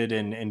bloated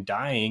and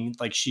dying.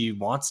 Like, she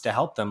wants to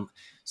help them.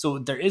 So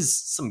there is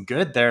some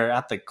good there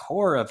at the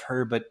core of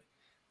her, but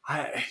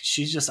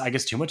she's just, I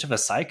guess, too much of a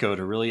psycho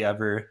to really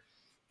ever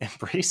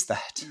embrace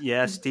that.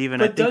 Yeah, Steven,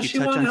 But I does think she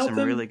you touch wanna on help some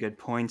them? really good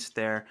points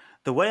there.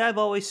 The way I've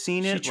always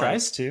seen She it,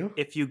 tries to.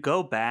 if you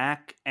go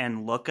back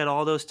and look at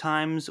all those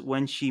times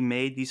when she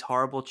made these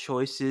horrible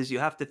choices, you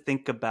have to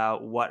think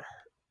about what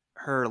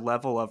her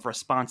level of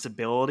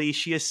responsibility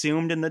she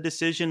assumed in the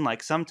decision.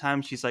 Like,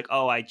 sometimes she's like,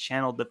 oh, I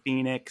channeled the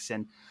Phoenix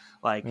and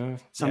like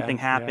something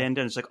happened.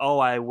 And it's like, oh,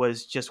 I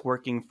was just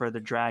working for the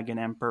Dragon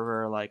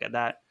Emperor. Like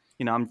that,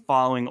 I'm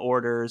following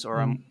orders,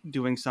 or I'm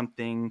doing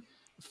something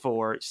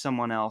for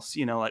someone else,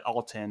 like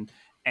Alton.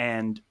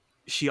 And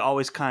she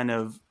always kind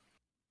of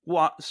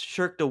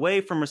shirked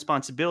away from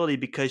responsibility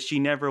because she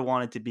never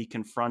wanted to be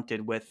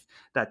confronted with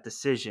that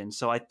decision.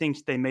 So I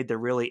think they made the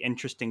really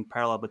interesting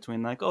parallel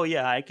between like, oh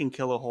yeah, I can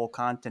kill a whole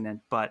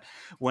continent, but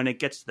when it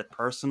gets to the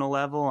personal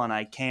level and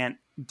I can't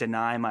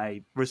deny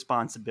my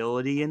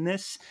responsibility in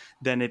this,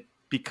 then it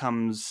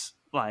becomes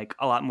like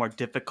a lot more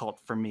difficult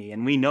for me.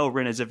 And we know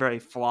Rin is a very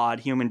flawed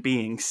human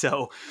being,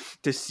 so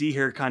to see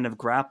her kind of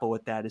grapple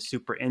with that is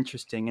super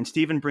interesting. And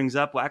Steven brings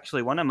up, well,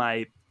 actually one of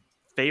my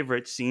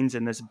favorite scenes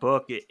in this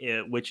book,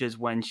 which is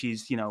when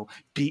she's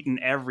beaten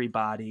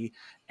everybody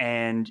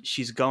and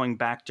she's going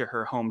back to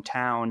her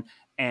hometown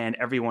and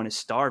everyone is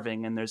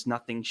starving and there's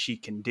nothing she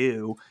can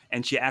do,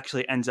 and she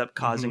actually ends up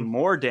causing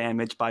more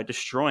damage by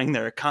destroying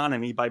their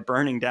economy by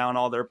burning down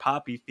all their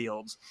poppy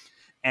fields.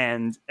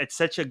 And it's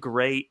such a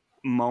great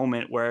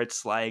moment where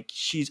it's like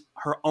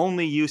her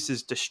only use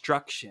is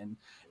destruction.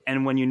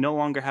 And when you no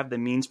longer have the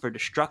means for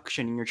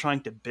destruction and you're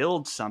trying to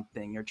build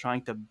something, you're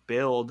trying to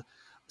build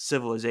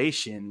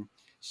civilization,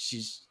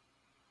 she's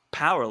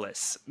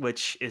powerless,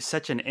 which is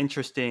such an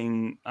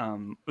interesting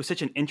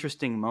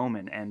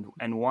moment,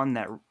 and one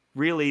that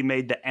really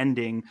made the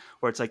ending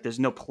where it's like there's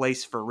no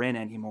place for Rin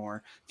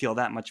anymore feel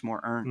that much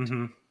more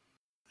earned.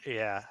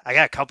 Yeah, I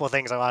got a couple of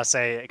things I want to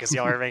say because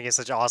y'all are making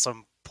such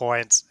awesome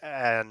points,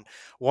 and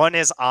one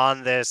is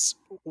on this: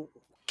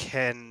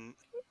 can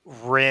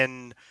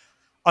Rin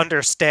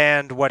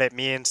understand what it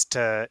means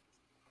to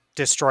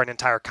destroy an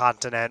entire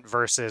continent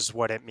versus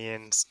what it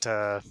means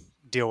to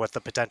deal with the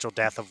potential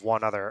death of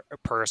one other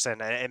person?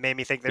 And it made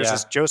me think there's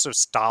this Joseph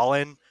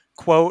Stalin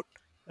quote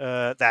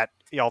that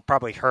y'all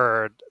probably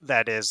heard,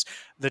 that is,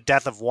 the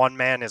death of one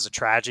man is a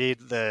tragedy,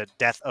 the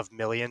death of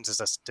millions is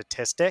a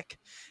statistic.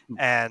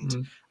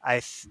 And I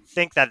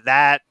think that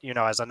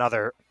as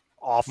another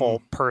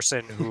awful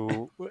person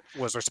who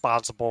was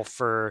responsible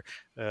for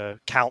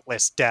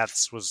countless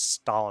deaths was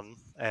Stalin,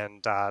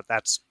 and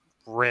that's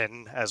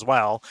Rin as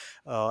well,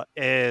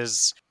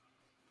 is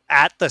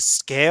at the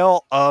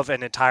scale of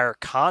an entire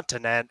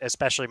continent,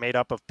 especially made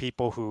up of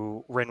people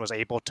who Rin was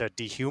able to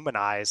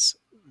dehumanize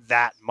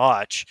that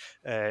much.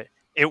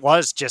 It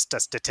was just a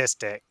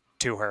statistic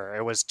to her.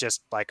 It was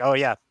just like, oh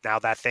yeah, now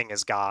that thing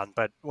is gone.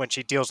 But when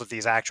she deals with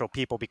these actual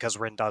people, because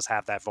Rin does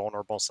have that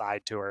vulnerable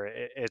side to her,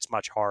 it's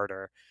much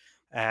harder.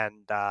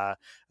 And I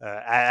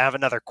have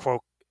another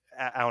quote.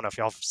 I don't know if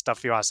y'all have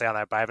stuff you want to say on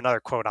that, but I have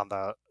another quote on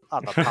the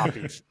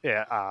poppy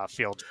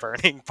fields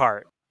burning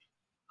part.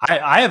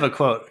 I have a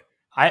quote.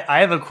 I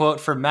have a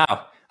quote from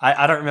Mao.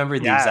 I don't remember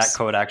the exact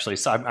quote actually,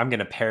 so I'm going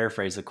to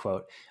paraphrase the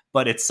quote.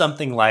 But it's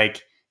something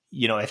like,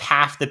 if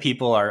half the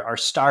people are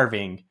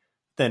starving,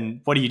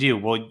 then what do?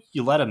 Well,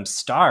 you let them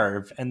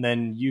starve, and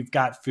then you've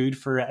got food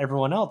for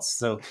everyone else.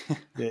 So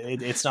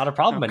it's not a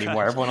problem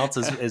anymore. Everyone else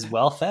is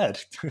well fed.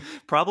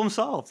 Problem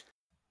solved.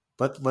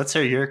 But let's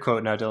hear your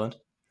quote now, Dylan.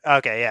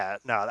 Okay, yeah.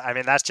 No, I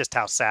mean, that's just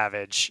how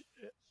savage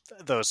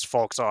those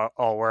folks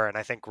all were. And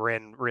I think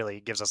Rin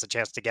really gives us a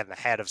chance to get in the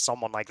head of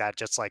someone like that,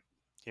 just like,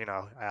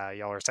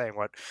 y'all were saying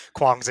what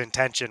Kwang's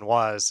intention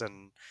was.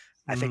 And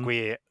I think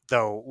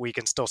though we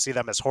can still see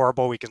them as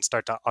horrible, we can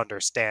start to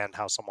understand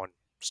how someone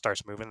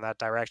starts moving in that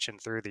direction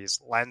through these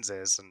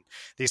lenses. And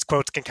these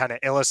quotes can kind of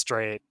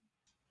illustrate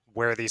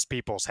where these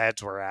people's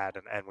heads were at,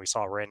 and we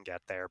saw Rin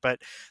get there.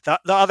 But the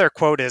other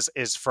quote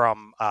is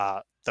from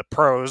the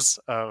prose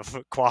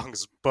of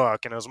Kwang's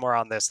book, and it was more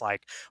on this,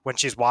 like, when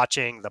she's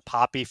watching the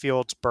poppy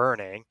fields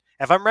burning.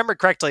 If I remember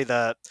correctly,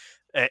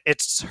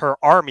 it's her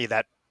army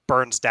that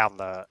burns down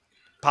the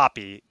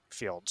poppy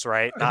fields,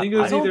 right? I think it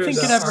was I don't either think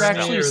the it ever army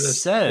actually or the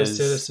says.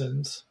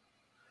 citizens.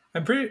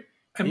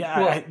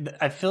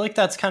 I feel like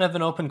that's kind of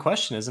an open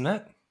question, isn't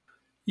it?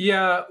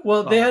 Yeah,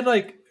 well, they had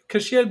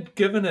because she had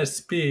given a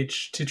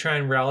speech to try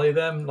and rally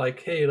them,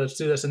 like, hey, let's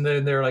do this. And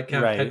then they're like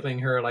kind of heckling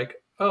her, like,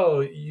 oh,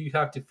 you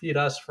have to feed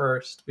us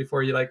first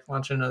before you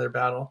launch another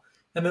battle.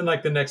 And then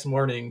the next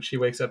morning she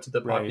wakes up to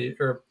the poppy.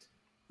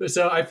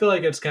 So I feel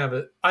like it's kind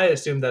of I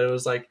assumed that it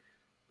was like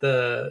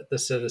the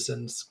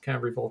citizens kind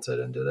of revolted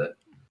and did it.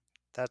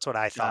 That's what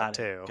I thought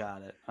too.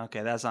 Got it.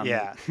 Okay, that's on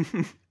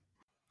me.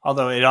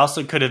 Although it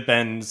also could have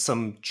been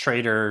some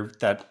traitor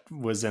that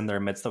was in their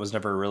midst that was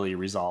never really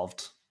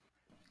resolved.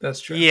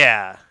 That's true.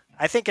 Yeah,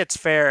 I think it's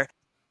fair.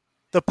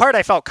 The part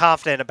I felt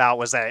confident about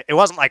was that it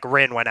wasn't like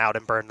Rin went out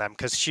and burned them,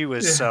 because she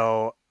was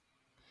so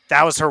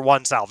that was her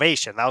one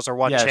salvation. That was her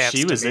one chance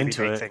she was to maybe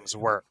into make it. things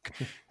work.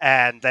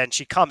 And then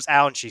she comes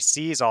out and she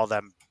sees all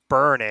them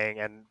burning,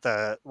 and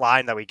the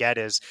line that we get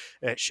is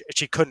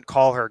she couldn't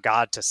call her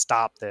god to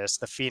stop this.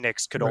 The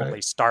Phoenix could Right.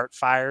 only start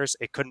fires,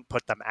 it couldn't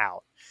put them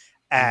out.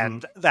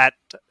 And that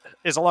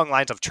is along the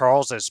lines of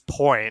Charles's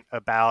point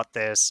about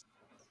this.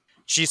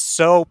 She's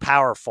so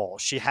powerful.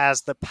 She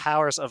has the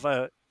powers of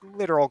a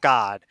literal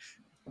god,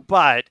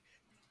 but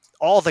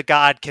all the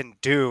god can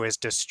do is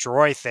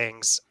destroy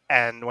things.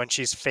 And when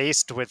she's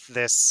faced with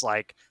this,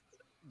 like,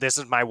 this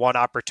is my one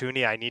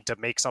opportunity, I need to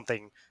make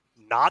something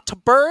not to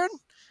burn,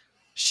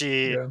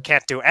 she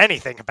can't do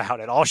anything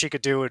about it. All she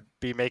could do would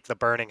be make the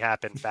burning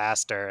happen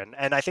faster.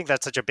 And I think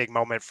that's such a big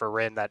moment for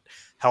Rin that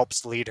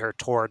helps lead her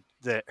toward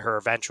her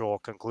eventual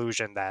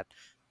conclusion that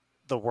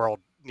the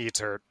world needs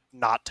her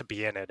not to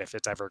be in it if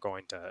it's ever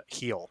going to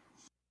heal.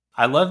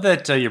 I love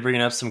that you're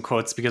bringing up some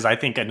quotes, because I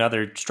think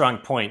another strong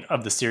point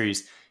of the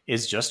series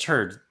is just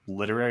her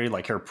literary,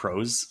 like her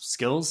prose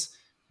skills.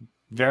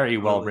 Very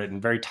well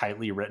written, very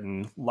tightly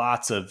written.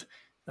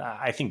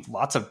 I think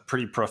lots of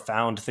pretty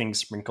profound things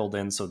sprinkled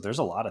in. So there's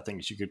a lot of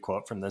things you could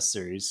quote from this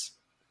series.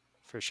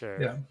 For sure.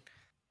 Yeah.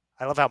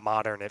 I love how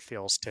modern it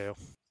feels too.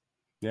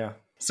 Yeah.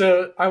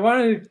 So I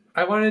wanted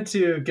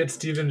to get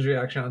Steven's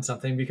reaction on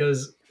something,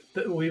 because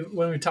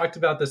when we talked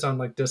about this on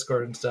like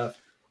Discord and stuff,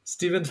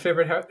 Steven's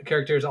favorite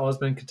character has always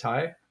been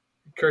Katai.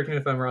 Correct me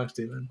if I'm wrong,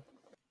 Steven.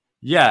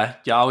 Yeah,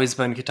 always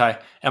been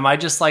Katai. Am I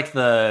just like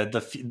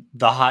the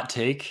hot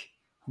take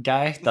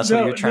guy? That's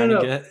what you're trying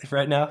to get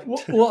right now?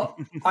 Well,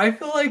 I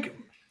feel like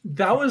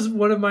that was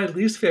one of my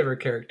least favorite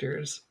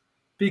characters,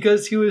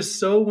 because he was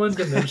so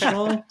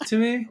one-dimensional to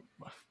me.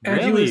 And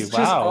really? he was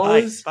just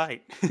always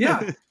Fight.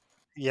 Yeah.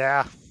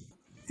 Yeah.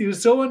 He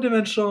was so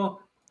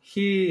one-dimensional.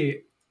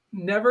 He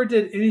never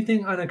did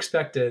anything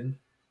unexpected.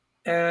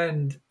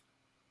 And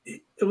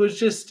he was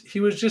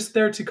just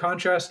there to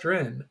contrast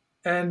Rin.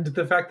 And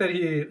the fact that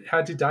he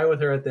had to die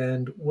with her at the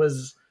end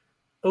was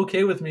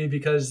okay with me,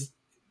 because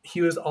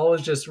he was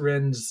always just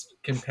Rin's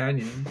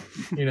companion,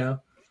 you know?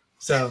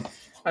 So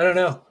I don't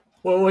know.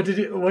 Well, what do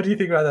you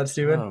think about that,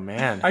 Steven? Oh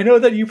man. I know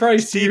that you probably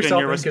see Steven,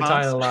 yourself your in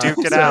Katai a lot.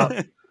 Duke it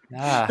out.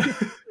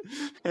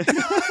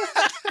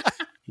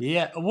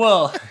 Yeah.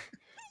 Well,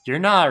 you're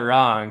not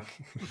wrong.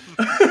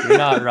 You're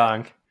not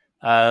wrong.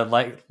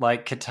 Like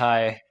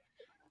Katai,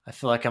 I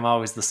feel like I'm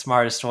always the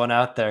smartest one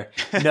out there.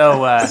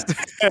 No,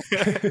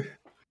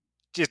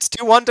 It's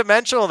too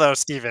one-dimensional though,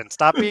 Steven.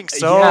 Stop being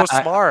so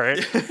smart.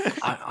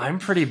 I'm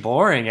pretty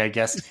boring, I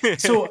guess.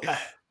 So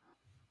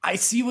I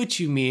see what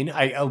you mean.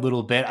 A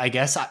little bit, I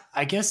guess.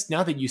 I guess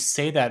now that you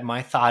say that,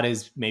 my thought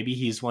is maybe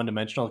he's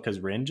one-dimensional because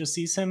Rin just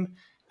sees him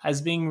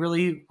as being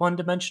really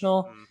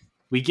one-dimensional.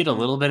 We get a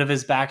little bit of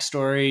his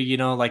backstory, you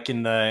know, like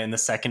in the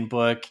second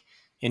book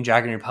in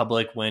Dragon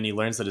Republic, when he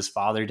learns that his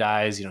father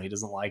dies. You know, he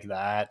doesn't like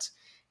that.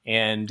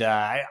 And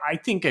I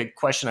think a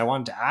question I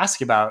wanted to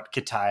ask about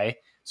Katai,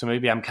 so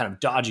maybe I'm kind of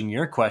dodging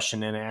your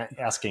question and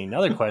asking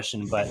another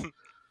question, but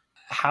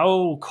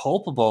how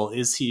culpable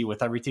is he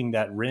with everything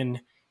that Rin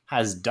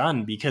has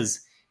done?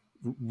 Because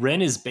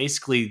Rin is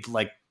basically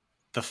like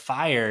the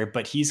fire,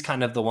 but he's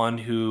kind of the one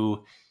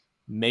who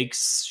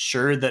makes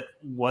sure that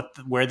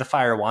where the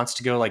fire wants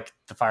to go, like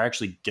the fire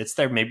actually gets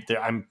there. Maybe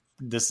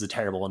this is a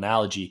terrible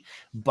analogy,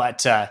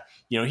 but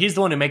you know, he's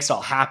the one who makes it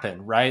all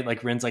happen, right?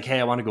 Like Rin's like, hey,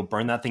 I want to go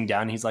burn that thing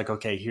down. He's like,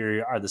 okay,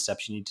 here are the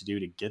steps you need to do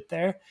to get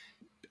there.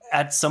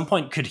 At some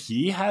point, could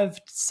he have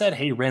said,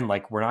 hey, Rin,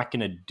 like, we're not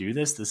going to do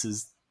this. This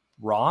is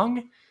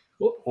wrong.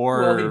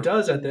 Well, he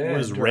does at the end.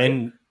 Was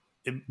Rin,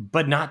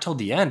 but not till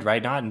the end,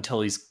 right? Not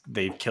until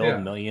they've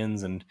killed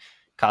millions and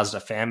caused a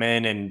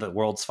famine and the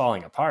world's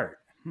falling apart.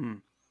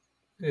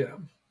 Yeah.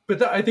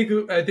 But I think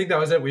that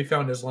was it. We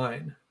found his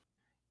line.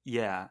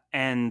 Yeah,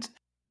 and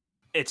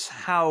it's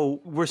how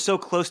we're so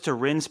close to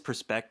Rin's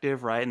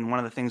perspective, right? And one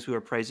of the things we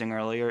were praising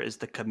earlier is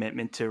the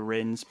commitment to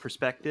Rin's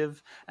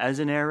perspective as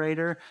a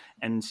narrator.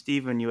 And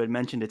Stephen, you had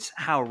mentioned it's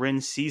how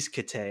Rin sees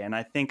Katai. And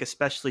I think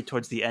especially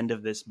towards the end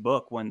of this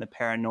book, when the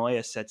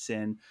paranoia sets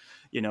in,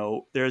 you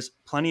know, there's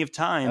plenty of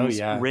times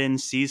Rin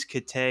sees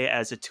Katai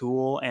as a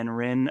tool and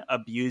Rin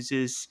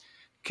abuses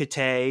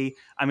Katai.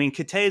 I mean,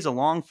 Katai is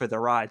along for the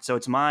ride. So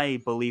it's my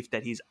belief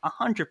that he's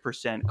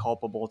 100%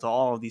 culpable to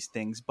all of these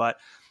things. But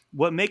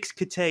what makes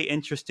Katai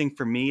interesting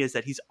for me is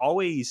that he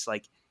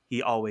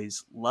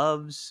always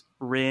loves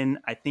Rin.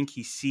 I think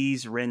he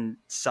sees Rin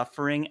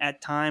suffering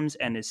at times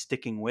and is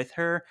sticking with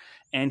her.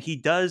 And he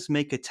does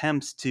make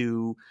attempts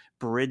to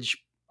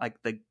bridge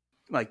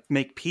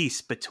make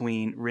peace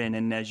between Rin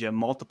and Nezha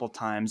multiple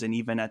times, and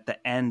even at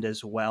the end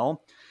as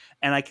well.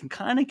 And I can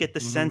kind of get the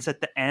sense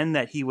at the end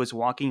that he was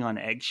walking on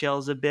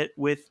eggshells a bit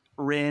with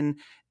Rin,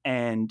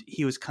 and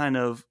he was kind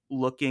of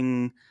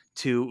looking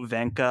to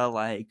Venka,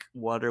 like,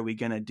 what are we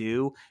going to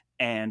do?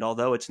 And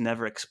although it's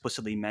never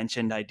explicitly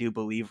mentioned, I do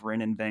believe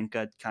Rin and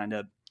Venka kind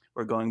of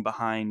were going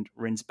behind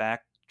Rin's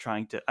back,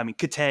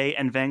 Katai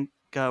and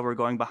Venka were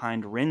going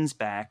behind Rin's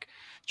back,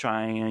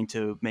 trying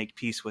to make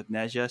peace with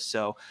Neja.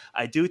 So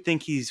I do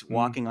think he's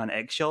walking on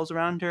eggshells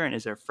around her and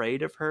is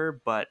afraid of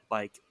her. But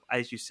like,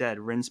 as you said,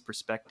 Rin's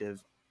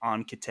perspective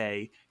on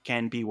Kate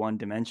can be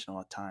one-dimensional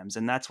at times.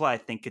 And that's why I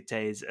think Kate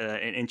is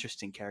an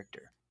interesting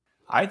character.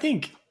 I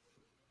think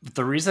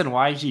the reason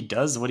why he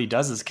does what he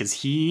does is because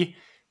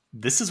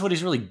this is what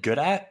he's really good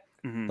at,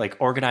 like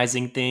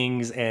organizing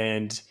things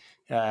and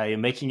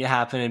making it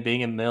happen and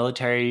being a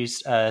military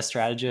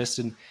strategist.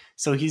 And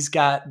so he's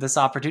got this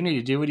opportunity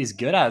to do what he's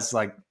good at. It's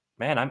like,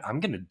 man, I'm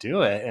going to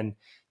do it. And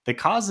the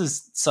cause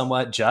is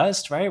somewhat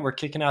just, right? We're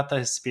kicking out the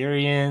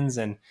Hesperians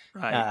and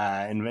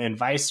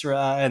Viceroy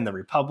and the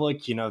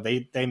Republic. You know,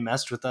 they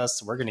messed with us,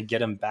 so we're going to get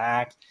them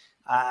back.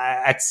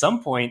 At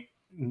some point,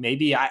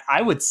 maybe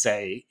I would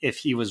say if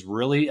he was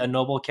really a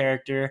noble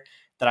character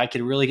that I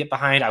could really get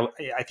behind,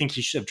 I think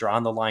he should have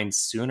drawn the line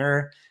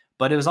sooner.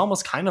 But it was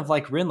almost kind of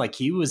like Rin, like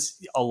he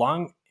was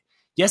along.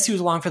 Yes, he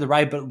was along for the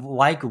ride, but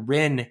like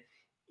Rin,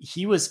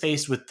 he was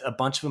faced with a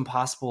bunch of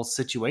impossible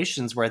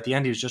situations where at the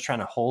end he was just trying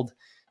to hold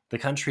the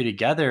country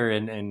together,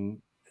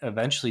 and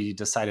eventually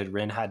decided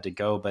Rin had to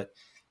go. But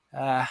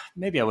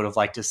maybe I would have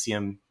liked to see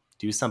him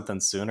do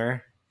something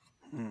sooner.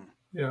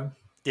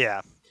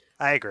 Yeah,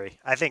 I agree.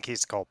 I think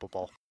he's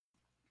culpable.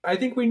 I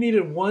think we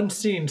needed one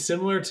scene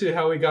similar to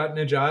how we got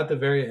Neja at the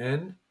very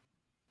end,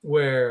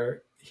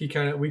 where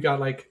we got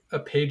like a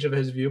page of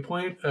his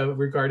viewpoint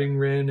regarding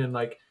Rin and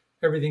like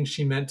everything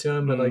she meant to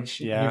him, but like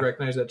he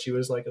recognized that she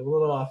was like a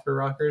little off her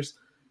rockers.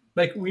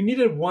 Like we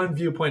needed one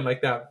viewpoint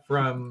like that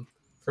from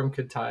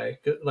Kate,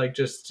 like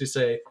just to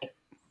say,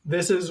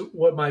 this is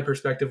what my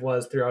perspective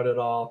was throughout it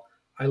all.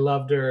 I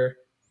loved her,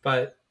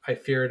 but I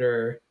feared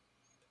her.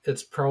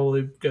 It's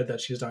probably good that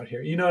she's not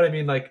here. You know what I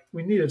mean? Like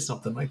we needed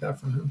something like that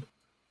from him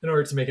in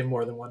order to make it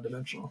more than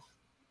one-dimensional.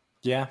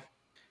 Yeah.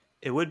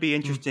 It would be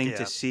interesting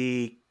to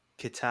see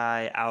Kate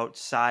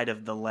outside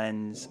of the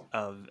lens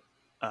of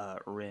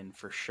Rin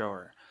for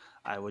sure.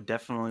 I would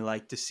definitely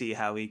like to see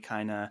how he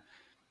kind of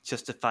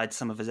justified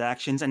some of his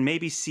actions and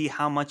maybe see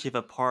how much of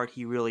a part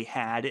he really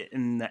had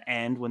in the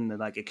end when the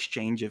like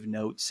exchange of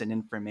notes and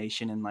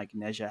information and like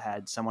Neja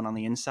had someone on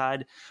the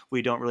inside.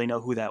 We don't really know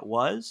who that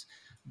was,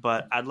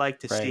 but I'd like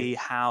to see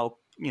how,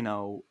 you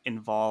know,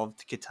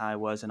 involved Kate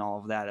was in all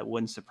of that. It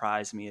wouldn't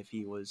surprise me if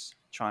he was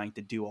trying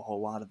to do a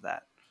whole lot of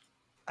that.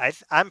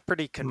 I'm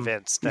pretty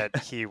convinced that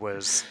he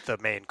was the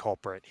main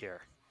culprit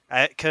here,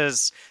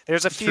 because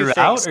there's a few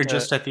throughout things or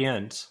just at the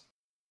end.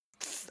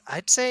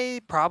 I'd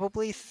say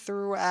probably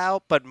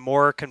throughout, but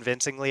more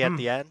convincingly at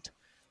the end.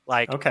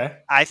 Like, okay,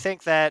 I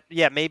think that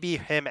maybe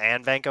him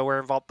and Venka were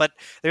involved, but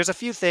there's a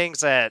few things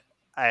that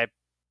I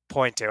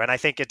point to, and I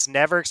think it's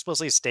never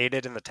explicitly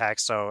stated in the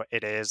text, so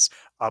it is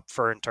up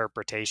for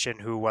interpretation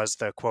who was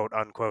the quote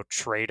unquote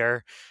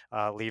traitor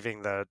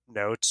leaving the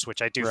notes,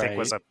 which I do think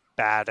was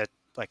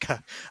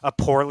a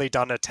poorly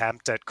done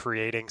attempt at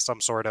creating some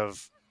sort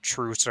of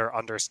truce or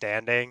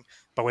understanding.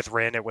 But with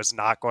Rin, it was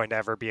not going to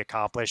ever be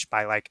accomplished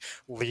by like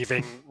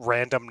leaving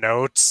random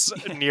notes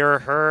near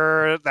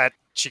her that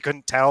she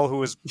couldn't tell who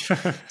was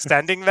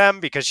sending them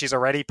because she's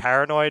already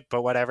paranoid,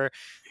 but whatever.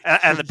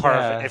 And the part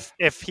of it,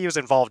 if he was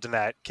involved in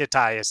that,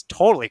 Kate is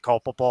totally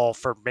culpable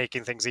for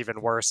making things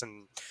even worse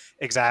and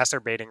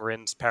exacerbating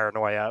Rin's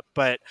paranoia.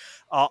 But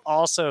I'll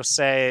also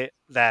say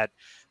that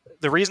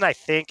the reason I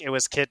think it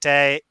was Kate,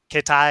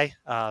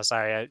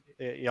 sorry,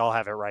 you all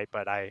have it right,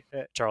 but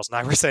Charles and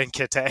I were saying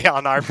Kate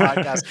on our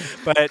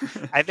podcast. But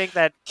I think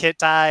that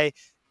Kate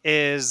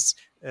is,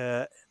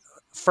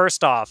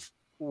 first off,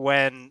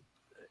 when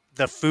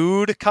the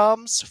food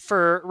comes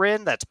for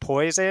Rin that's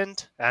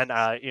poisoned, and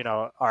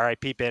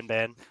R.I.P. Bin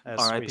Bin, as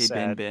R.I.P. we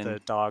said, Bin Bin. the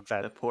dog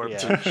that the poor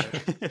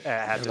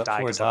had to die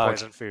because of dog.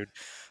 poison food.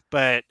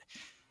 But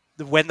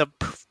when the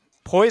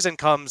poison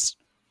comes,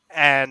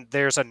 and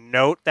there's a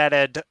note that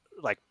had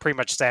like pretty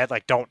much said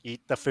like don't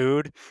eat the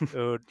food.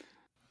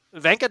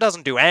 Venka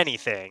doesn't do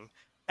anything,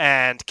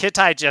 and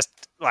Kate just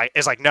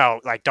is like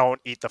no, like don't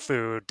eat the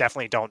food,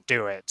 definitely don't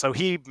do it. So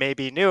he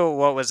maybe knew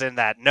what was in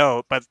that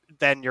note, but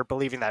then you're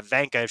believing that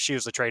Venka, if she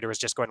was the traitor, was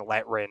just going to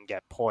let Rin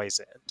get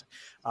poisoned.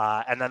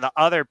 And then the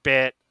other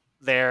bit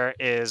there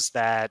is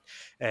that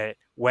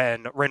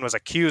when Rin was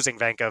accusing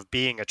Venka of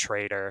being a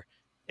traitor,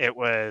 it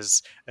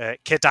was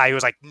Kate who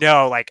was like,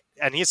 no, like,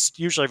 and he's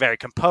usually very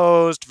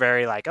composed,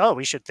 very like, oh,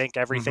 we should think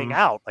everything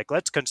out. Like,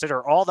 let's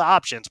consider all the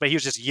options. But he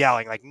was just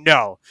yelling like,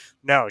 no,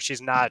 she's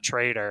not a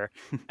traitor.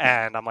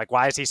 And I'm like,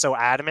 why is he so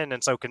adamant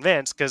and so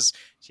convinced? Because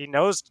he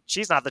knows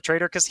she's not the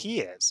traitor because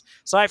he is.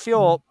 So I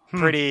feel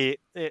pretty,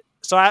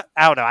 so I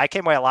don't know. I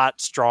came away a lot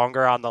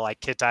stronger on the like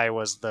Kate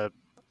was the,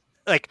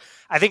 like,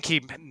 I think he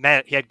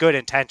had good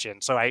intention,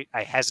 so I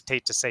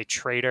hesitate to say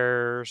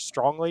traitor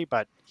strongly,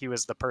 but he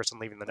was the person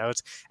leaving the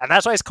notes, and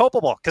that's why he's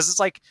culpable, because it's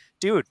like,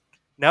 dude,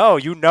 no,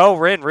 you know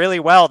Rin really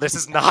well. This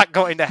is not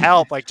going to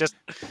help. Like, just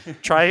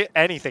try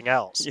anything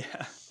else.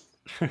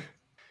 Yeah.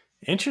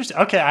 Interesting.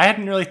 Okay, I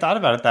hadn't really thought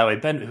about it that way.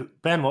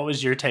 Ben, what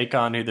was your take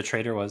on who the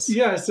traitor was?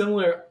 Yeah,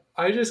 similar.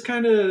 I just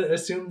kind of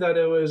assumed that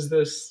it was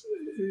this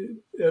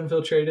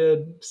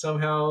infiltrated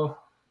somehow,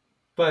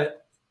 but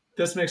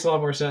this makes a lot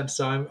more sense.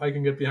 So I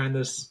can get behind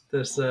this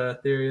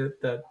theory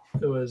that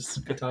it was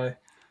Katai.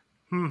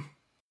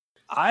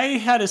 I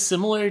had a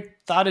similar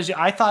thought as you.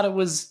 I thought it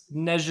was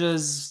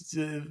Neja's,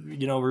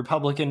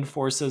 Republican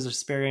forces or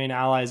Hesperian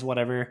allies,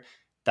 whatever,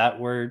 that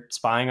were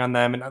spying on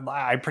them, and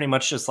I pretty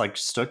much just like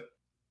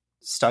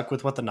stuck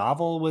with what the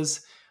novel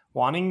was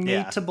wanting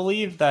me to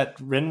believe, that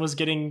Rin was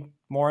getting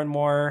more and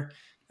more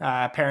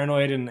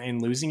paranoid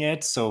and losing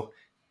it. So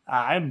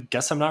I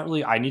guess I'm not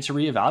really. I need to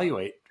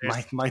reevaluate.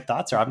 My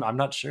thoughts are I'm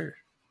not sure.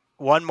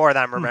 One more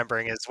that I'm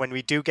remembering is when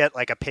we do get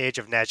like a page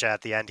of Neja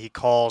at the end, he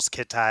calls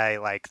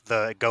Kitai like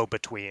the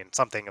go-between,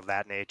 something of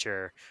that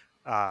nature,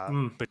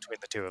 between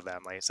the two of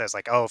them. Like, he says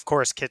like, "Oh, of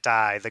course,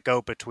 Kitai, the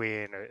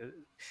go-between."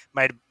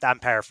 I'm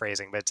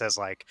paraphrasing, but it says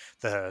like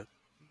the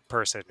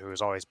person who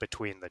is always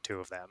between the two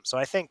of them. So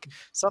I think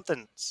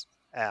something's,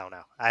 I don't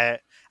know. I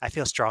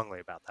feel strongly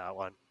about that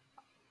one.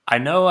 I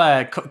know.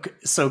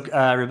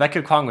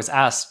 Rebecca Kwong was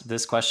asked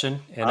this question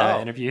in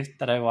an interview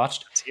that I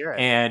watched,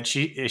 and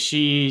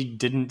she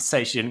didn't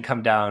say, she didn't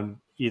come down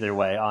either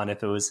way on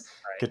if it was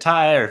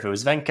Katai or if it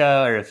was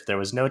Venka or if there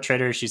was no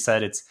traitor. She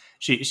said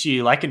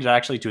she likened it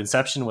actually to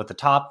Inception with the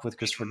top with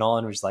Christopher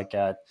Nolan, which is like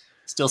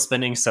still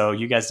spinning. So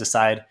you guys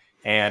decide.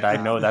 And I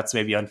know that's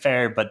maybe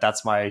unfair, but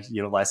that's my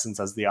license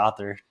as the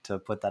author to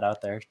put that out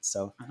there.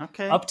 So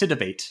up to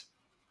debate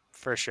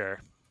for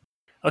sure.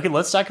 Okay,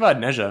 let's talk about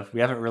Neja.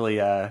 We haven't really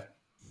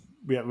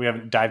we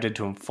haven't dived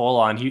into him full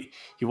on. He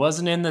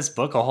wasn't in this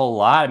book a whole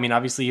lot. I mean,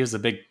 obviously he was a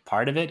big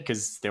part of it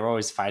because they were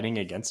always fighting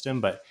against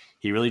him, but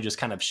he really just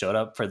kind of showed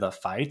up for the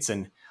fights.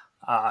 And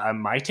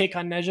my take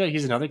on Neja,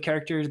 he's another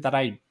character that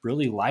I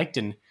really liked,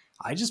 and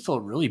I just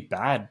feel really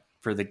bad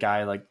for the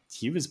guy. Like,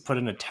 he was put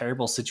in a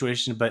terrible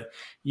situation, but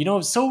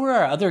so were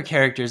our other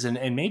characters,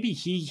 and maybe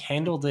he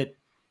handled it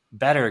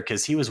better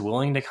because he was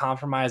willing to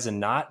compromise and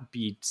not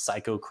be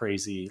psycho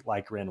crazy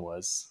like Rin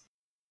was.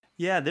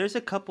 Yeah, there's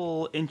a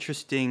couple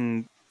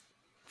interesting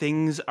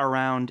things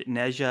around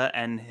Neja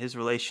and his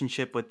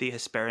relationship with the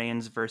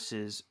Hesperians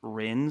versus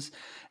Rins,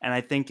 and I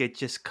think it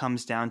just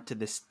comes down to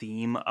this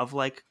theme of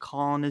like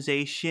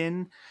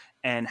colonization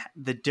and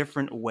the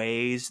different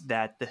ways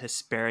that the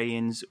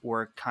Hesperians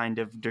were kind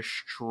of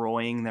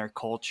destroying their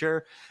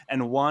culture.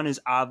 And one is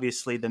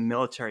obviously the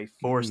military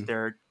force.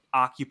 They're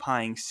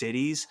occupying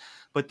cities,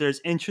 but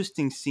there's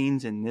interesting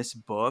scenes in this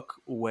book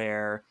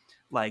where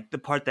like the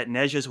part that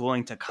Neja is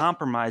willing to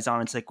compromise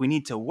on, it's like we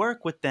need to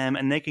work with them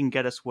and they can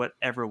get us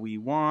whatever we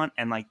want,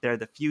 and like they're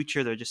the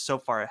future, they're just so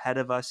far ahead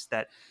of us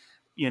that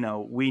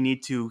we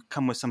need to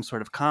come with some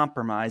sort of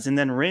compromise. And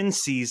then Rin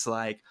sees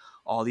like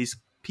all these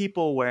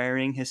people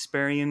wearing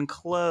Hesperian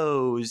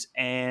clothes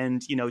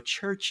and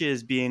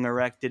churches being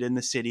erected in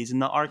the cities and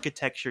the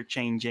architecture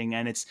changing,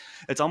 and it's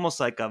almost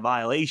like a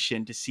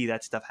violation to see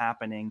that stuff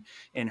happening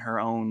in her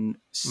own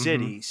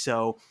city.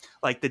 So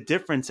like the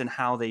difference in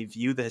how they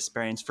view the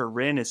Hesperians for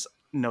Rin is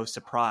no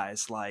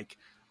surprise, like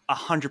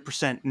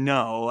 100%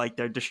 no, like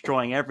they're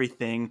destroying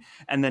everything.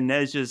 And then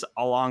Neja's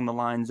along the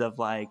lines of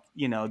like,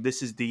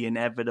 this is the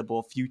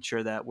inevitable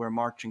future that we're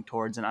marching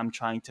towards, and I'm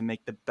trying to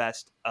make the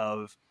best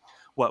of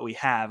what we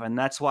have. And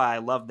that's why I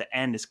love the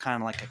end is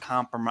kind of like a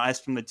compromise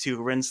from the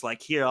two. Rin's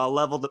like, here, I'll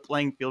level the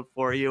playing field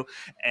for you,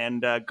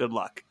 and good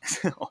luck.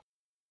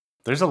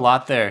 There's a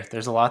lot there.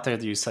 There's a lot there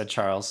that you said,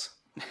 Charles.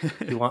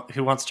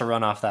 Who wants to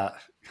run off that?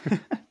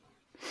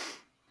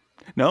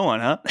 No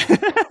one, huh?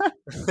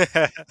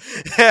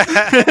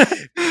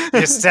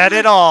 You said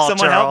it all.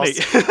 Someone Charles.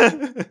 Help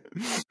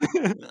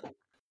me.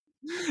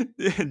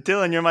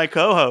 Dylan, you're my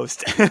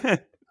co-host.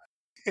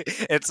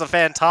 It's a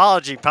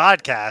Fantology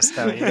podcast,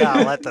 though. You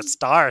gotta let the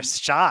stars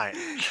shine.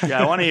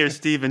 Yeah, I want to hear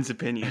Steven's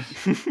opinion.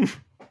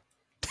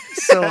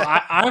 So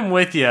I'm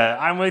with you.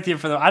 I'm with you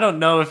I don't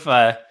know if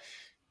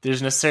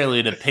there's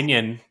necessarily an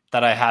opinion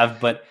that I have,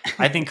 but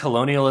I think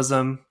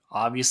colonialism,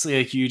 obviously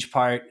a huge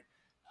part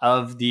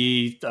of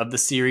the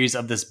series,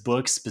 of this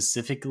book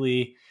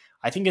specifically.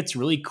 I think it's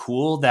really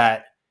cool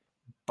that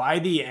by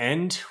the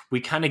end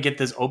we kind of get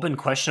this open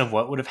question of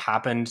what would have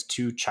happened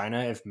to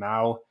China if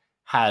Mao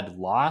had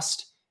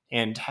lost,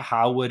 and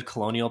how would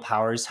colonial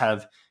powers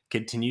have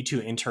continued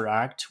to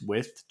interact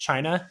with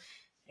China.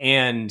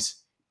 And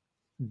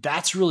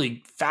that's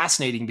really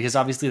fascinating because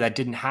obviously that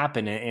didn't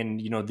happen, and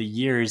the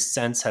years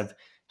since have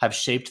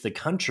shaped the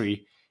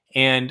country.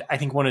 And I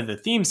think one of the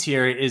themes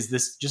here is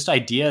this just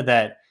idea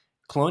that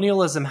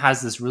colonialism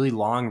has this really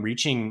long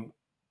reaching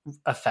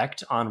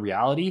effect on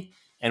reality,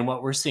 and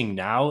what we're seeing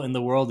now in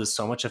the world is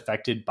so much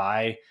affected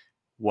by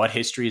what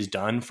history has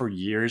done for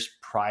years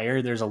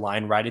prior. There's a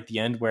line right at the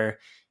end where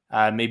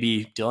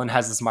maybe Dylan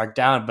has this marked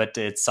down, but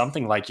it's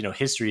something like,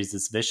 history is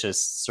this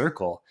vicious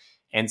circle.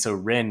 And so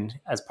Rin,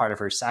 as part of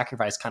her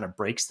sacrifice, kind of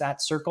breaks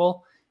that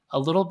circle a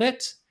little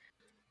bit.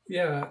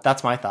 Yeah.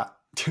 That's my thought.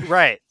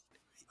 Right.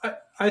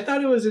 I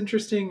thought it was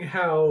interesting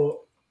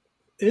how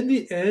in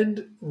the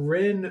end,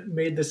 Rin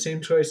made the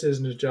same choice as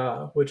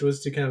Neja, which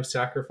was to kind of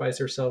sacrifice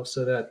herself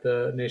so that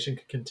the nation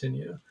could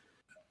continue.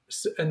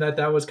 And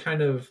that was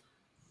kind of,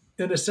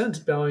 in a sense,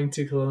 bowing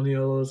to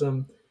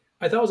colonialism.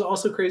 I thought it was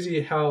also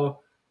crazy how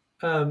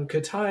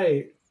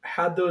Katai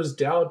had those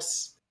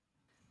doubts,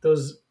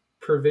 those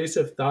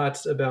pervasive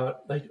thoughts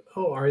about like,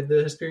 oh, are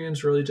the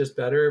Hesperians really just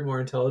better,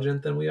 more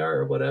intelligent than we are,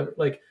 or whatever?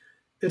 Like,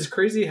 it's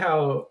crazy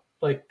how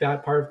like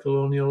that part of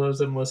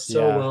colonialism was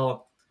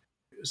so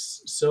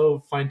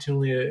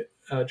fine-tunedly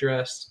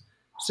addressed.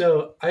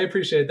 So I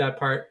appreciate that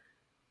part.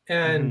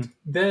 And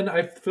then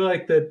I feel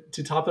like that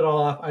to top it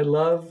all off, I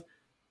love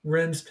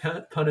Rin's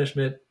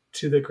punishment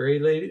to the gray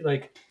lady,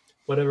 like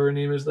whatever her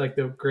name is, like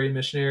the gray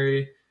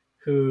missionary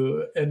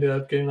who ended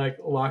up getting like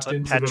locked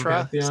into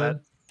Petra? the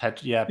Pantheon.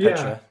 Petra.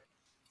 Yeah.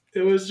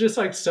 It was just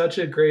like such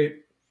a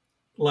great,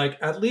 like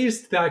at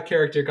least that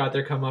character got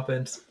their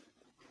comeuppance.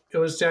 It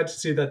was sad to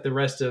see that the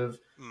rest of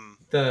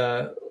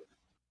the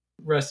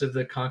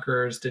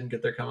conquerors didn't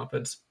get their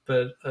comeuppance,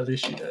 but at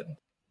least she did.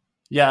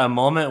 Yeah, a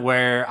moment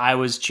where I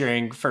was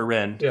cheering for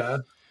Rin. Yeah.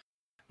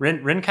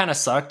 Rin kind of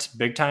sucked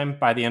big time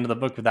by the end of the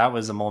book, but that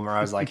was a moment where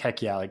I was like,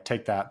 heck yeah, like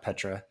take that,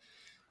 Petra.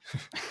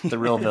 The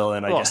real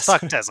villain, I guess.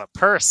 Sucked as a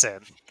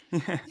person.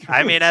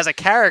 I mean, as a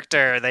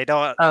character, they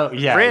don't. Oh,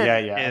 yeah,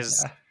 Rin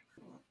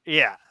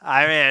Yeah,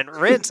 I mean,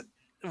 Rin's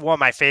one of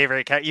my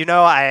favorite characters. You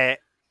know,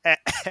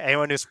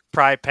 anyone who's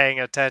probably paying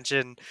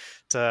attention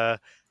to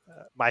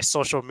my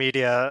social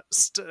media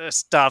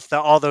stuff,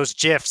 all those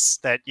GIFs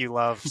that you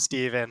love,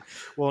 Steven,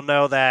 will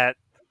know that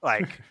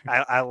like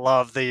I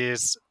love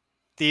these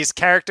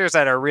characters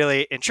that are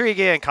really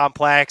intriguing and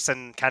complex,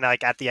 and kind of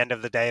like at the end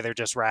of the day, they're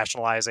just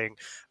rationalizing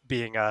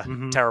being a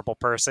terrible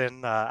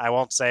person. I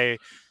won't say,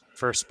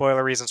 for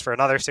spoiler reasons for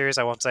another series,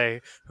 I won't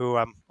say who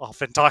I'm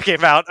often talking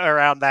about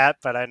around that,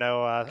 but I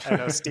know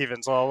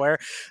Steven's well aware.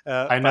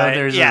 I know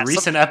there's a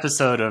recent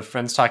episode of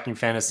Friends Talking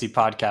Fantasy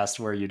podcast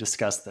where you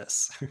discuss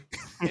this.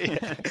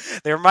 Yeah,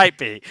 there might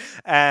be.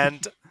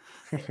 And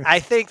I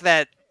think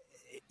that,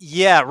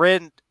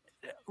 Rin,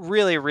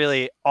 really,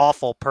 really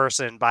awful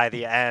person by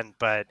the end,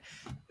 but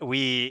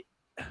we,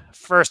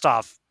 first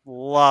off,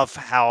 love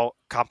how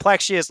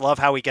complex she is, love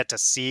how we get to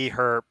see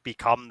her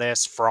become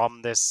this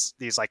from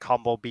these like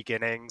humble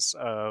beginnings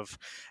of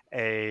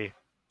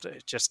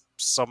just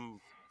some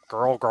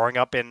girl growing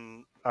up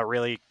in a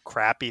really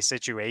crappy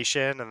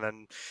situation, and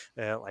then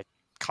like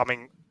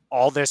coming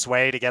all this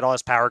way to get all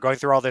this power, going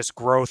through all this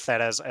growth that,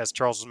 as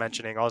Charles was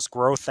mentioning, all this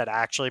growth that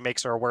actually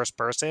makes her a worse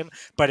person,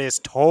 but is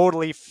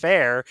totally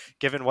fair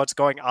given what's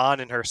going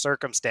on in her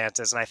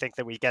circumstances. And I think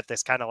that we get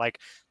this kind of like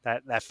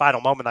that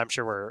final moment I'm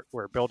sure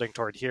we're building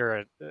toward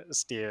here,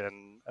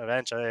 Steven,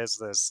 eventually, is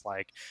this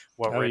like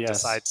what Rin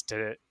decides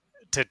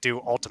to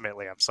do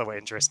ultimately. I'm so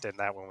interested in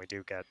that when we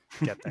do get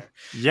there.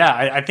 Yeah,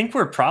 I think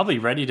we're probably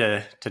ready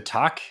to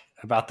talk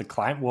about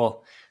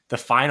the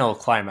final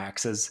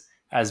climax,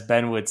 as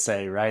Ben would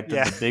say, right?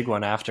 The big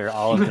one after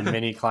all of the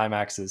mini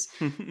climaxes.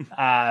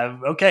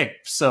 Okay,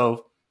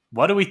 so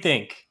what do we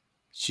think?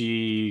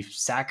 She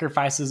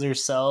sacrifices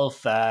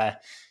herself.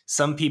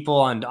 Some people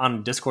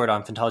on Discord,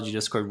 on Phantology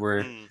Discord,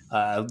 were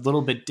a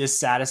little bit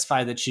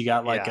dissatisfied that she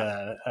got like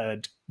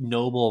a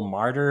noble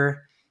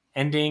martyr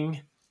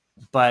ending.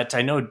 But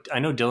I know,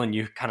 Dylan,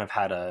 you kind of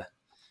had a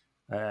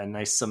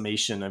nice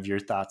summation of your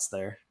thoughts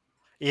there.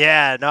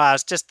 Yeah, no, I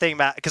was just thinking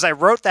about, because I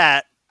wrote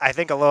that, I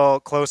think, a little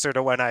closer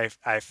to when I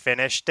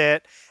finished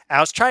it. I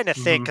was trying to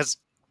think, because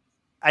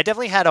I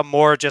definitely had a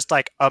more just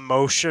like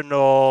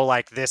emotional,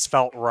 like this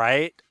felt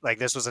right, like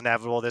this was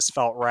inevitable, this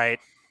felt right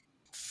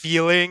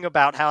feeling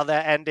about how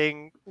that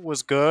ending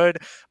was good.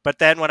 But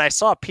then when I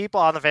saw people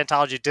on the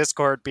Phantology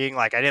Discord being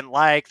like, I didn't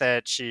like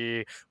that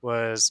she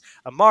was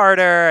a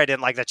martyr, I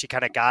didn't like that she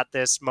kind of got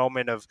this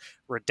moment of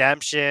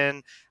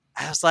redemption,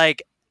 I was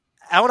like,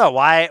 I don't know,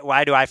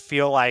 why do I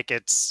feel like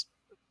it's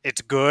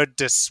good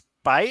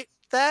despite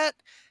that?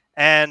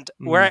 And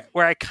where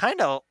I kind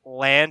of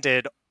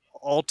landed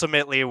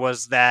ultimately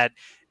was that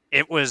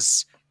it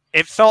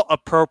felt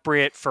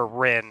appropriate for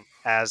Rin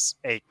as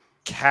a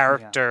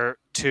character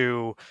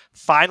to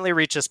finally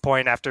reach this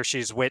point after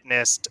she's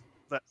witnessed,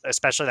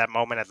 especially that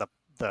moment at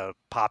the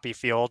poppy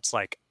fields,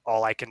 like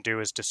all I can do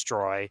is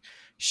destroy.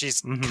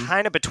 She's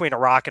kind of between a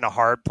rock and a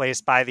hard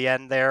place by the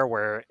end there,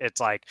 where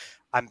it's like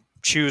I'm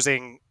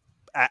choosing,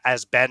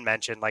 as Ben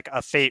mentioned, like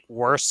a fate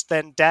worse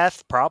than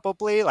death,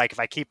 probably. Like if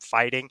I keep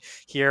fighting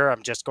here,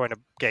 I'm just going to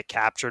get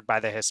captured by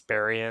the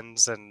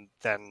Hesperians, and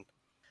then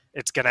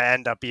it's going to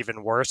end up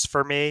even worse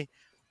for me.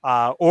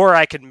 Or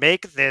I could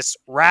make this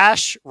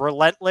rash,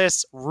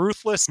 relentless,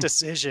 ruthless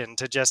decision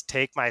to just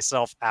take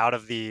myself out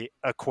of the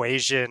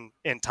equation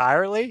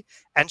entirely.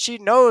 And she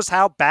knows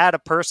how bad a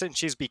person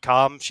she's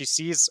become. She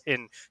sees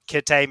in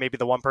Kite maybe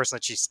the one person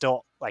that she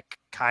still like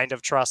kind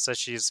of trusts, as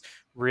she's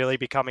really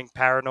becoming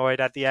paranoid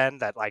at the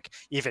end, that like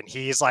even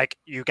he's like,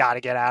 you got to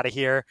get out of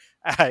here.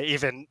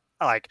 Even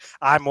like,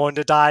 I'm willing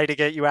to die to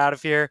get you out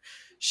of here.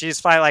 She's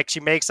fine. Like she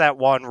makes that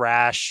one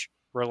rash,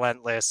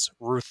 relentless,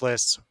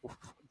 ruthless,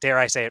 dare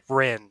I say it,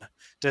 Rin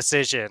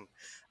decision,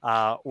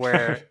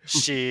 where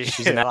she's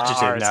an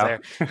adjective now.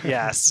 There.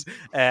 Yes,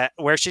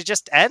 where she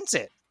just ends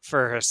it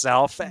for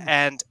herself,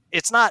 and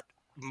it's not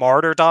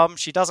martyrdom.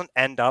 She doesn't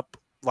end up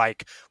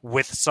like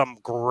with some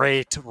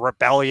great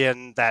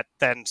rebellion that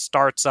then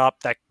starts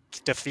up that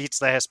defeats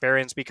the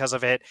Hesperians because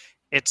of it.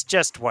 It's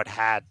just what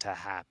had to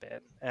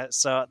happen.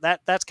 So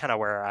that's kind of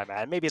where I'm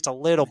at. Maybe it's a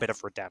little bit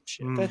of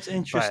redemption. That's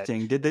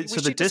interesting. but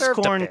So she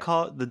deserved a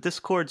bit. the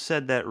Discord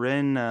said that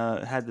Rin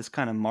had this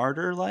kind of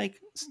martyr-like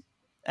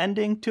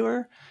ending to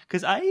her?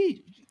 Because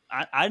I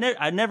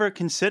never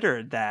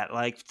considered that.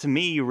 Like, to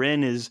me,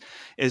 Rin is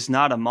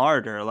not a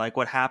martyr. Like,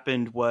 what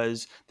happened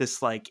was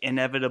this like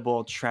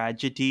inevitable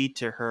tragedy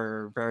to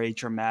her very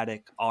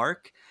dramatic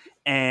arc.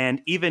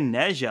 And even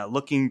Nezha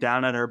looking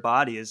down at her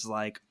body is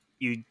like,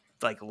 you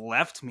like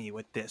left me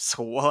with this.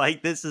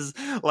 Like, this is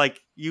like,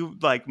 you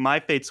like, my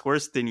fate's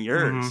worse than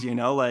yours, you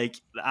know? Like,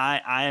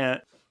 I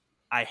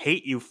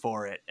hate you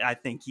for it, I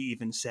think he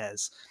even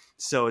says.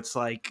 So it's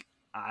like,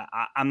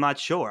 I'm not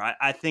sure.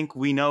 I think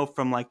we know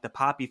from like the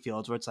poppy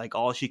fields where it's like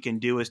all she can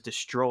do is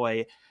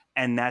destroy,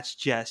 and that's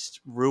just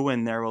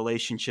ruin their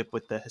relationship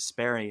with the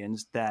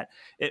Hesperians, that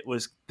it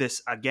was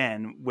this,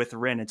 again, with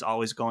Rin, it's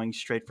always going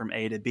straight from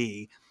A to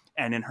B.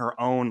 And in her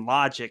own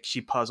logic,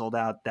 she puzzled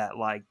out that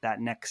like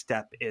that next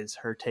step is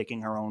her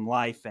taking her own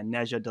life and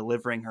Nezha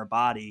delivering her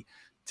body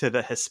to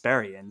the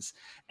Hesperians.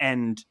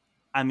 And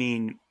I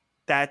mean,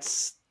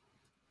 that's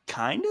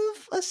kind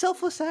of a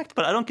selfless act,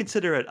 but I don't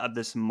consider it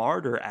this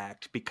martyr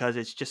act because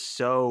it's just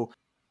so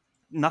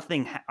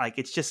nothing like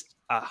it's just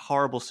a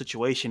horrible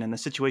situation, and the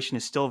situation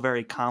is still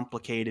very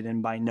complicated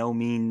and by no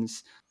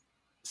means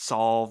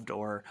solved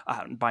or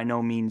by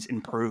no means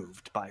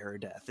improved by her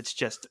death. It's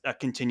just a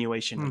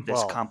continuation of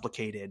this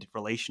complicated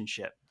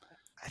relationship.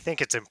 I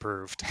think it's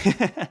improved.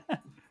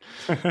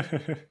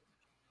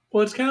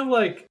 Well, it's kind of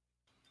like,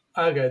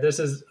 okay,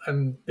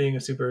 I'm being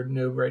a super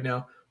noob right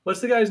now.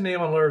 What's the guy's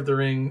name on Lord of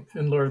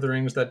the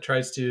Rings that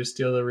tries to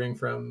steal the ring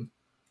from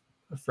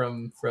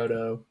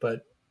Frodo,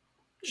 but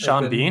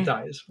Sean Bean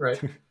dies, right?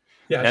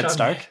 Yeah, Ned Sean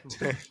Stark,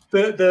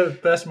 the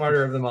best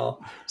martyr of them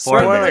all.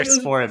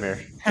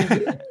 Boromir.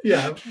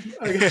 Yeah,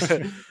 I guess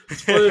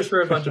spoilers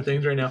for a bunch of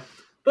things right now,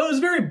 but it was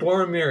very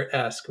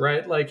Boromir-esque,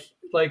 right? Like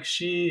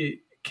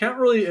she can't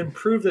really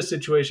improve the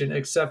situation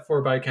except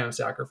for by kind of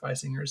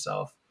sacrificing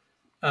herself,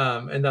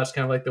 and that's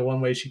kind of like the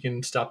one way she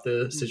can stop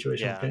the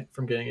situation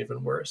from getting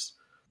even worse.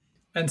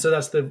 And so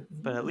that's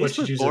but at least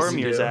with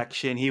Boromir's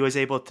action, he was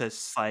able to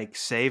like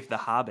save the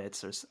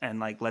hobbits and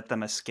like let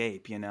them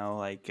escape. You know,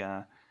 like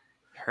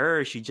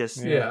her, she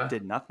just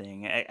did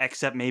nothing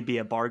except maybe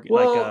a bargain,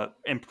 like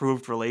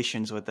improved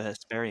relations with the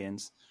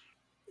Hesperians.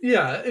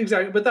 Yeah,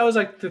 exactly. But that was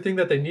like the thing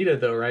that they needed,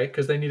 though, right?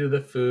 Because they needed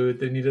the food,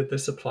 they needed the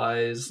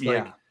supplies.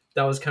 Like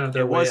that was kind of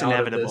their way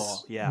out of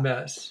this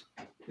mess.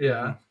 Yeah.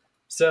 Mm-hmm.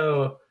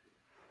 So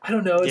I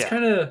don't know. It's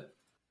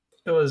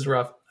it was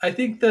rough. I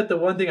think that the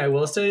one thing I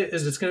will say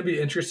is it's going to be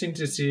interesting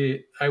to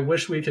see. I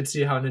wish we could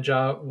see how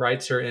Nezha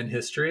writes her in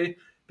history,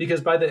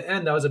 because by the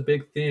end, that was a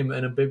big theme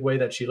and a big way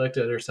that she looked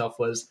at herself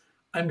was,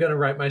 I'm going to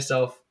write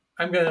myself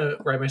as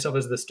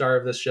the star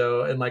of this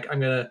show. And like, I'm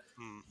going to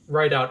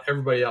write out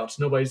everybody else.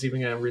 Nobody's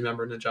even going to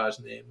remember Nezha's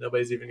name.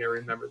 Nobody's even going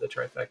to remember the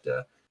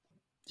trifecta.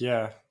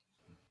 Yeah.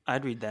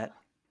 I'd read that.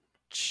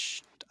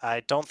 I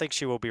don't think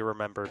she will be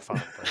remembered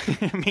fondly.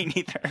 Me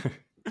neither.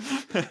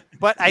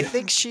 But I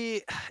think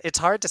it's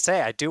hard to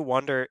say. I do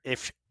wonder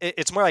if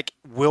it's more like,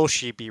 will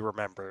she be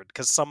remembered?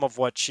 Because some of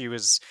what she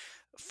was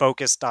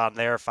focused on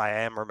there, if I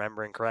am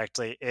remembering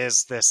correctly,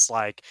 is this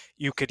like,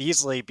 you could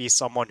easily be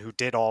someone who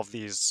did all of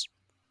these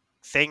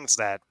things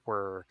that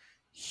were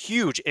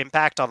huge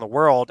impact on the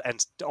world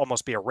and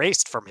almost be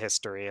erased from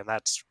history. And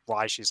that's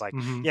why she's like,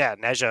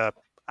 Nezha,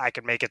 I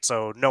can make it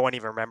so no one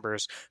even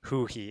remembers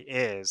who he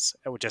is.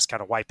 It would just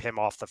kind of wipe him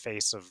off the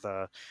face of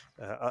the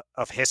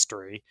of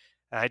history.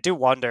 And I do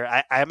wonder,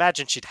 I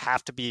imagine she'd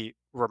have to be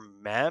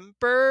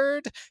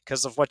remembered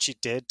because of what she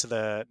did to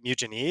the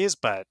Muginese,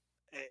 but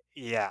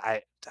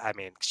I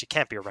mean, she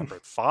can't be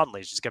remembered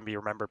fondly. She's going to be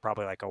remembered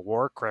probably like a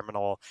war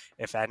criminal,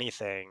 if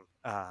anything,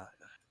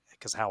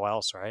 because how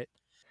else, right?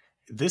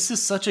 This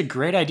is such a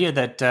great idea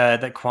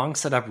that Kwong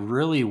set up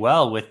really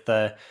well with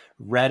the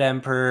Red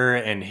Emperor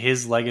and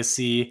his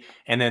legacy,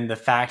 and then the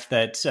fact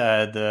that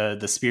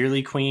the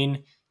Spearly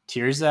Queen,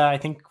 Tirza, I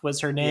think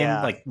was her name,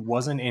 like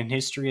wasn't in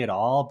history at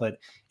all, but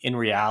in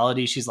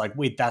reality, she's like,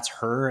 wait, that's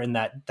her and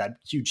that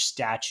huge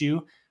statue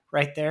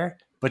right there,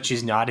 but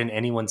she's not in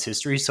anyone's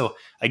history. So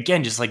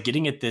again, just like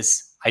getting at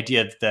this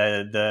idea of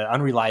the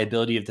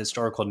unreliability of the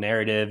historical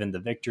narrative and the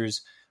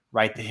victors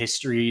write the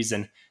histories,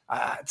 and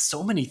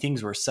so many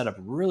things were set up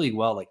really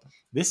well. Like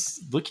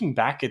this, looking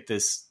back at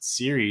this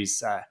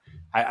series,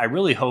 I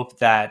really hope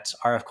that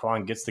R.F.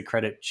 Kuang gets the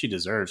credit she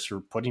deserves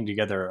for putting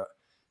together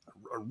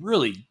a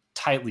really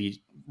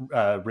tightly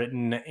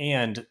written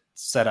and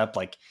set up.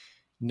 Like,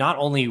 not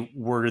only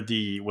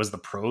was the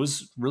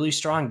prose really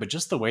strong, but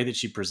just the way that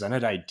she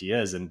presented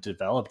ideas and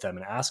developed them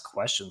and asked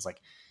questions, like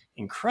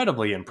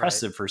incredibly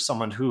impressive for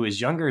someone who is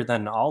younger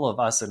than all of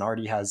us and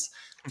already has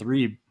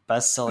 3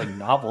 best-selling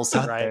novels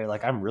out there.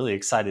 Like, I'm really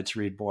excited to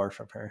read more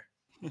from her.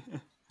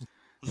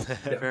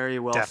 Very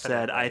well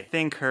said. I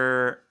think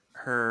her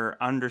her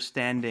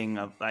understanding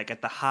of like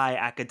at the high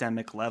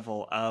academic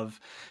level of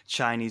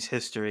Chinese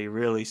history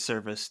really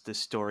serviced the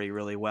story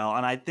really well.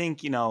 And I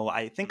think,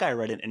 I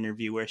read an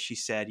interview where she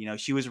said,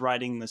 she was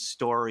writing the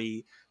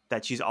story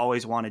that she's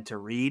always wanted to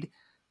read,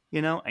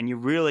 and you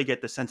really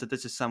get the sense that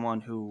this is someone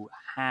who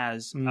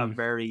has a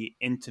very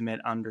intimate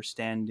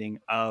understanding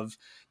of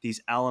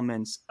these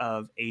elements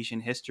of Asian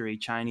history,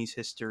 Chinese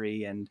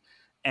history,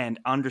 and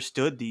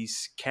understood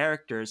these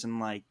characters and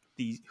like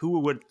who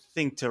would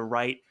think to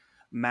write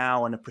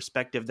Mao in a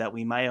perspective that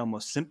we might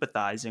almost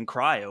sympathize and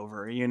cry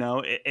over.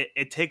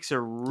 It takes a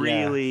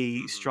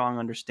really strong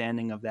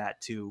understanding of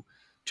that to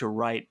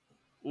write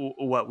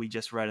what we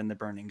just read in The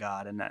Burning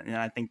God. And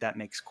I think that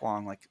makes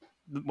Kwong like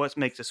what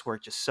makes this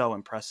work just so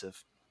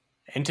impressive.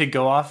 And to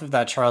go off of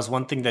that, Charles,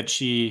 one thing that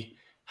she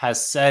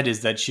has said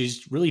is that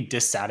she's really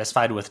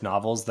dissatisfied with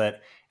novels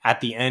that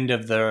at the end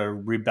of the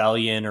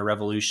rebellion or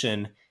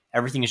revolution,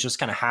 everything is just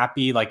kind of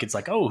happy. Like it's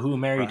like, oh, who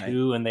married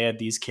who? And they had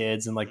these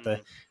kids and like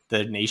the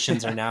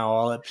nations are now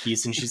all at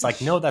peace. And she's like,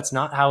 no, that's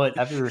not how it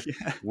ever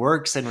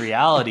works in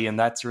reality. And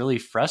that's really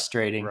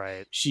frustrating.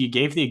 Right. She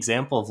gave the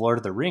example of Lord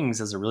of the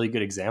Rings as a really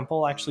good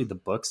example. Actually, the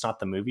books, not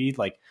the movie.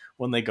 Like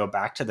when they go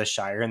back to the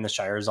Shire and the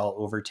Shire is all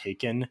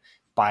overtaken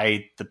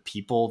by the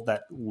people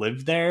that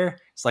live there.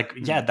 It's like,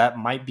 yeah, that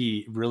might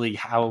be really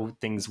how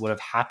things would have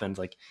happened.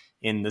 Like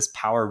in this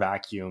power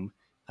vacuum.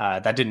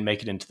 That didn't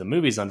make it into the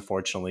movies,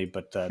 unfortunately,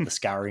 but the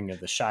Scouring of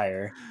the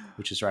Shire,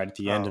 which is right at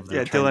the end of the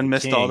Return Dylan of the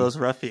missed King. all those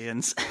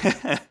ruffians.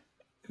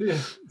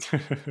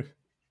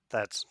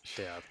 That's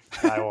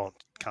I won't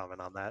comment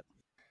on that.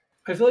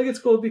 I feel like it's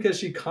cool because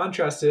she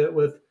contrasted it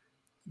with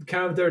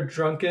kind of their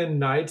drunken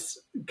knights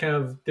kind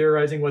of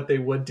theorizing what they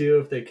would do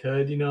if they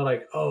could,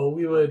 like, oh,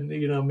 we would,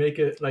 make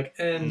it like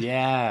end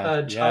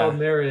child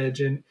marriage.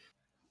 And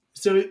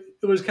so it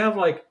was kind of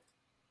like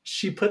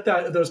she put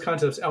those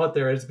concepts out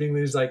there as being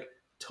these like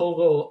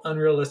total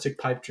unrealistic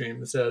pipe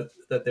dreams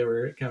that they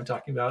were kind of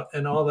talking about.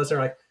 And all of us are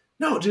like,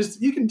 no,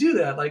 just, you can do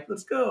that. Like,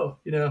 let's go,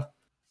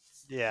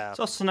 Yeah. It's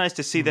also nice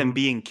to see them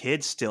being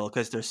kids still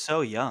because they're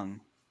so young.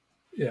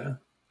 Yeah.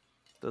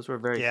 Those were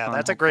very Yeah, fun,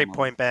 that's a great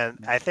point, Ben.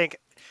 I think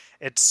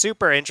it's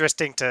super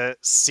interesting to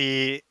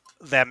see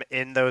them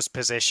in those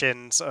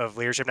positions of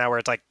leadership now where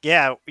it's like,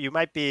 yeah, you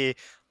might be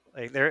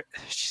like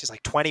she's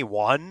like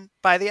 21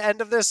 by the end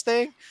of this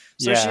thing.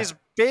 So she's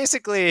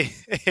basically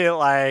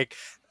like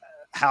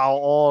how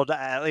old,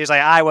 at least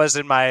like I was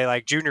in my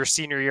like junior,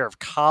 senior year of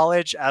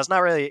college. I was not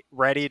really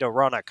ready to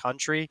run a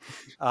country.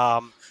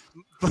 But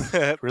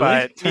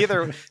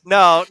neither,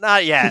 no,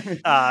 not yet.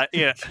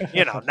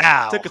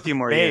 Now. Took a few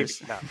more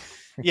years. No.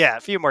 Yeah,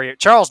 a few more years.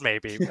 Charles,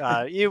 maybe.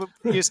 You,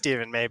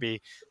 Stephen,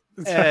 maybe.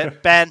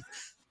 Ben,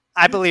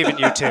 I believe in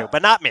you too,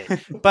 but not me.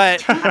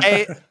 But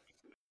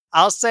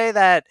I'll say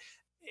that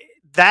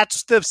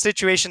that's the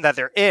situation that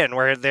they're in,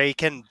 where they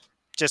can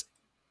just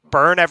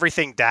burn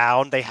everything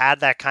down. They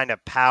had that kind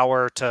of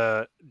power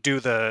to do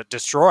the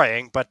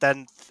destroying, but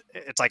then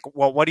it's like,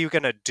 well, what are you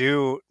going to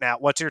do now?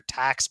 What's your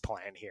tax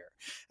plan here?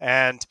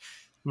 And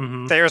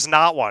there's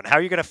not one. How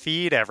are you going to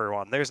feed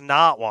everyone? There's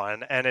not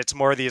one. And it's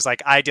more of these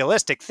like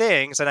idealistic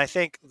things. And I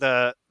think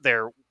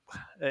they're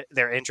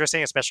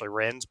interesting, especially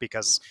Rin's,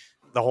 because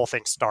the whole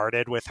thing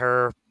started with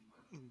her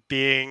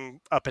being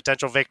a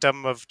potential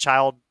victim of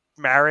child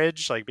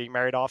marriage, like being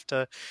married off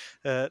to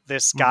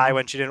this guy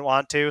when she didn't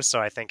want to. So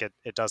I think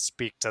it does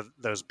speak to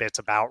those bits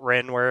about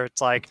Rin where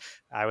it's like,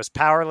 I was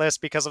powerless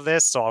because of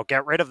this, so I'll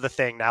get rid of the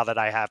thing now that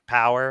I have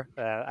power.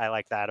 I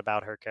like that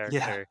about her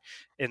character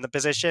in the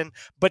position,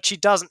 but she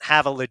doesn't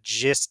have a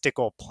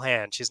logistical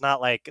plan. She's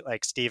not like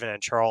Stephen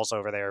and Charles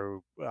over there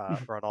who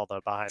run all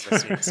the behind the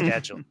scenes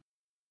schedule.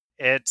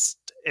 It's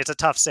a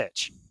tough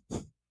sitch.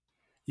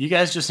 You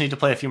guys just need to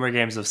play a few more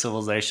games of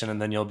Civilization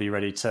and then you'll be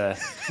ready to,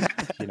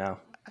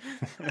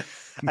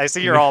 I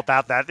see you're all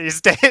about that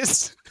these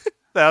days.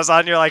 That was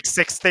on your like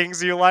 6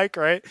 things you like,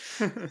 right?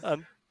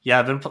 Yeah,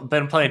 I've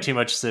been playing too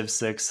much Civ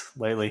 6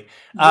 lately.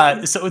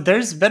 So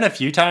there's been a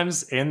few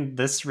times in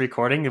this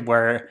recording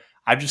where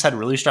I've just had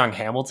really strong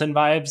Hamilton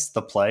vibes,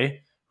 the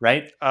play,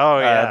 right? Oh,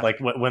 yeah. Like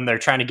when they're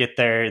trying to get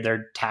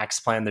their tax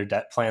plan, their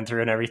debt plan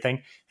through and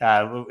everything.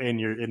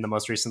 In the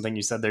most recent thing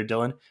you said there,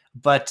 Dylan.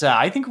 But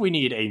I think we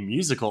need a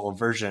musical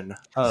version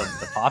of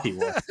the Poppy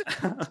War.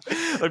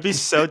 It would be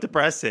so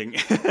depressing.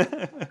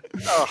 It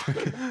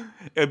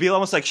would be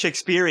almost like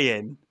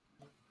Shakespearean.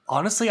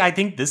 Honestly, I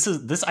think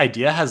this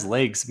idea has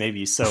legs,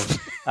 maybe. So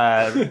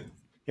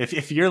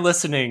if you're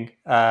listening,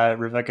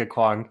 Rebecca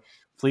Kwong,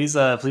 please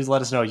let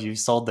us know if you've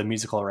sold the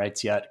musical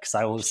rights yet, because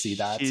I will see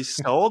that. She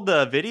sold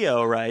the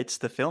video rights,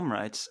 the film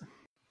rights.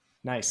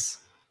 Nice.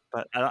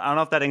 But I don't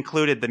know if that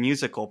included the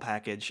musical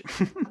package.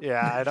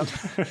 Yeah, I don't.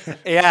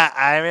 Yeah,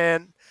 I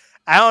mean,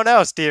 I don't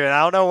know, Steven.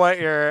 I don't know what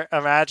you're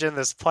imagining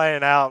this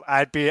playing out.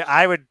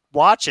 I would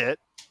watch it,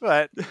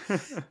 but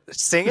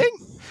singing?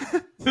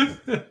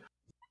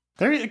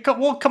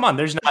 Well, come on.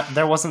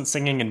 There wasn't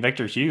singing in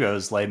Victor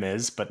Hugo's Les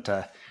Mis,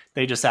 but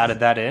they just added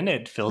that in.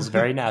 It feels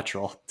very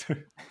natural.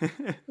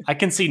 I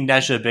can see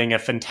Neja being a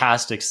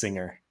fantastic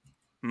singer.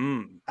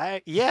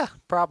 Yeah,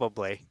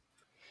 probably.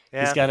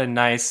 Yeah. He's got a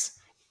nice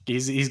like He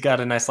has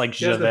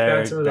the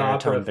Javert Phantom of the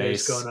Opera baritone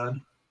face bass. going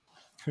on.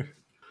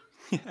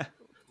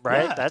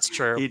 Right? Yeah, That's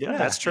true. he does,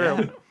 That's true.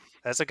 yeah.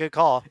 That's a good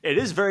call. It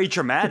is very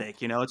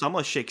dramatic, it's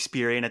almost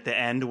Shakespearean at the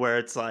end where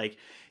it's like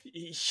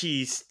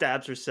she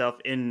stabs herself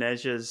in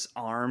Neja's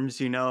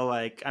arms,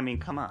 like, I mean,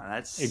 come on,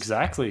 that's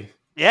Exactly.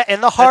 Yeah,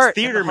 in the heart. that's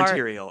theater in the heart.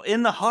 material,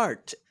 in the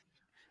heart.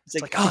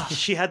 It's like, like,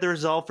 she had the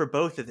resolve for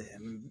both of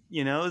them,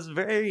 it's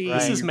very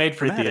This is made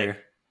for dramatic. theater.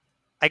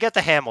 I get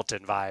the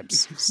Hamilton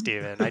vibes,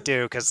 Steven. I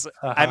do, because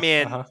Uh-huh, I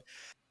mean,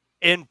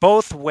 in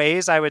both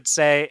ways, I would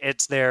say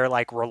it's their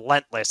like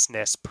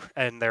relentlessness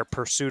and their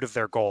pursuit of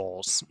their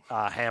goals.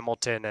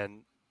 Hamilton,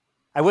 and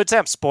I would say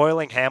I'm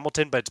spoiling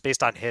Hamilton, but it's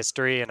based on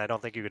history, and I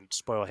don't think you can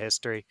spoil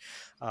history.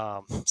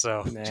 So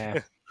Nah.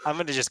 I'm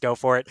going to just go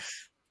for it.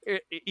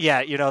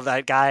 Yeah,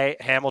 that guy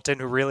Hamilton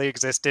who really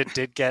existed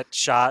did get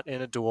shot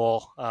in a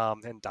duel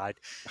and died,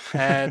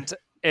 and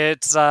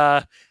it's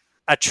a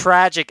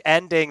tragic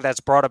ending that's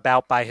brought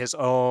about by his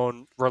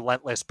own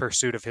relentless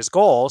pursuit of his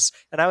goals.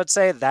 And I would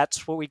say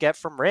that's what we get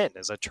from Rin,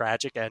 is a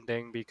tragic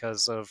ending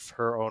because of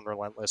her own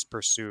relentless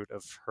pursuit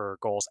of her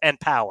goals and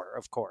power,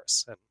 of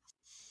course. And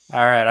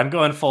All right, I'm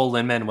going full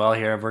Lin-Manuel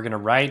here. We're going to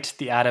write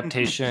the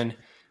adaptation,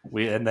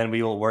 and then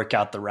we will work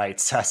out the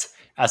rights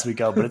as we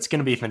go. But it's going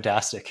to be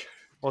fantastic.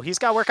 well, he's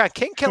got to work on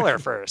King Killer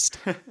first.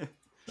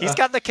 He's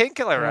got the King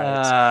Killer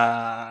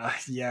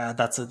rights. Yeah,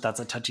 that's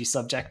a touchy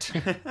subject.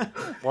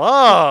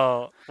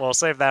 Whoa, we'll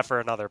save that for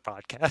another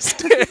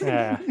podcast.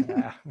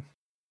 yeah.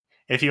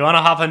 If you want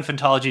to hop on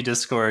Phantology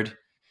Discord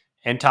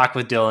and talk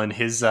with Dylan,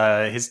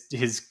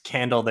 his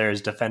candle there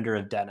is Defender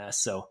of Dennis.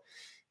 So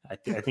I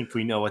think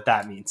we know what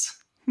that means.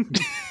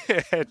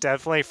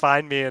 Definitely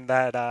find me in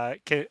that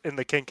in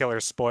the King Killer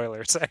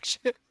spoiler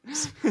section.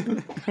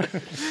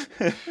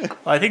 Well,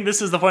 I think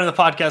this is the point of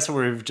the podcast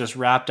where we've just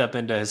wrapped up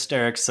into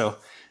hysterics. So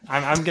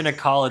I'm going to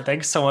call it.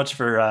 Thanks so much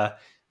for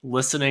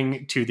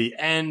listening to the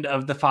end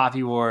of the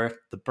Poppy War,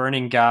 the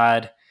Burning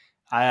God.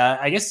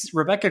 I guess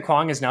Rebecca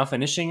Kwong is now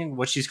finishing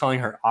what she's calling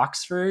her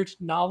Oxford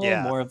novel,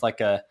 more of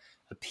like a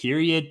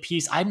period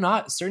piece. I'm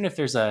not certain if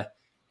there's a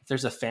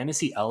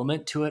fantasy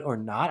element to it or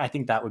not. I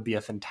think that would be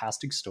a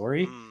fantastic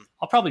story.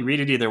 I'll probably read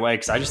it either way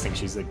because I just think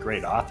she's a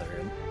great author,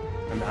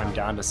 and I'm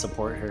down to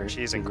support her.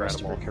 She's through the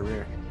rest of her incredible.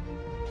 career.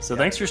 So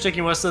thanks for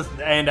sticking with us,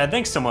 and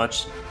thanks so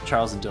much,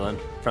 Charles and Dylan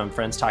from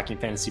Friends Talking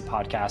Fantasy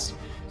Podcast.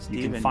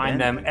 You can find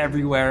them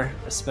everywhere,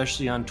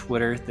 especially on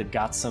Twitter. They've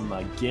got some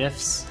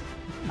GIFs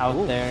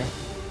out there.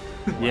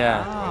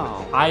 Yeah,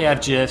 Wow. I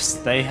have GIFs.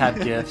 They have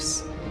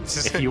GIFs.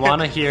 If you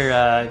want to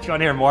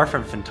hear more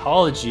from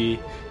Phantology,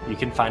 you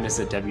can find us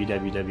at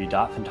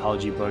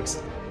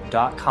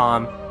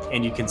www.phantologybooks.com,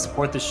 and you can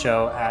support the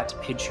show at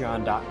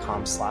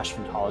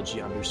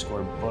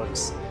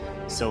patreon.com/phantology_books.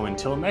 So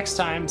until next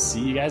time,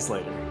 see you guys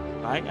later.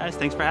 All right, guys,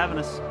 thanks for having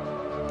us.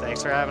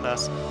 Thanks for having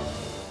us.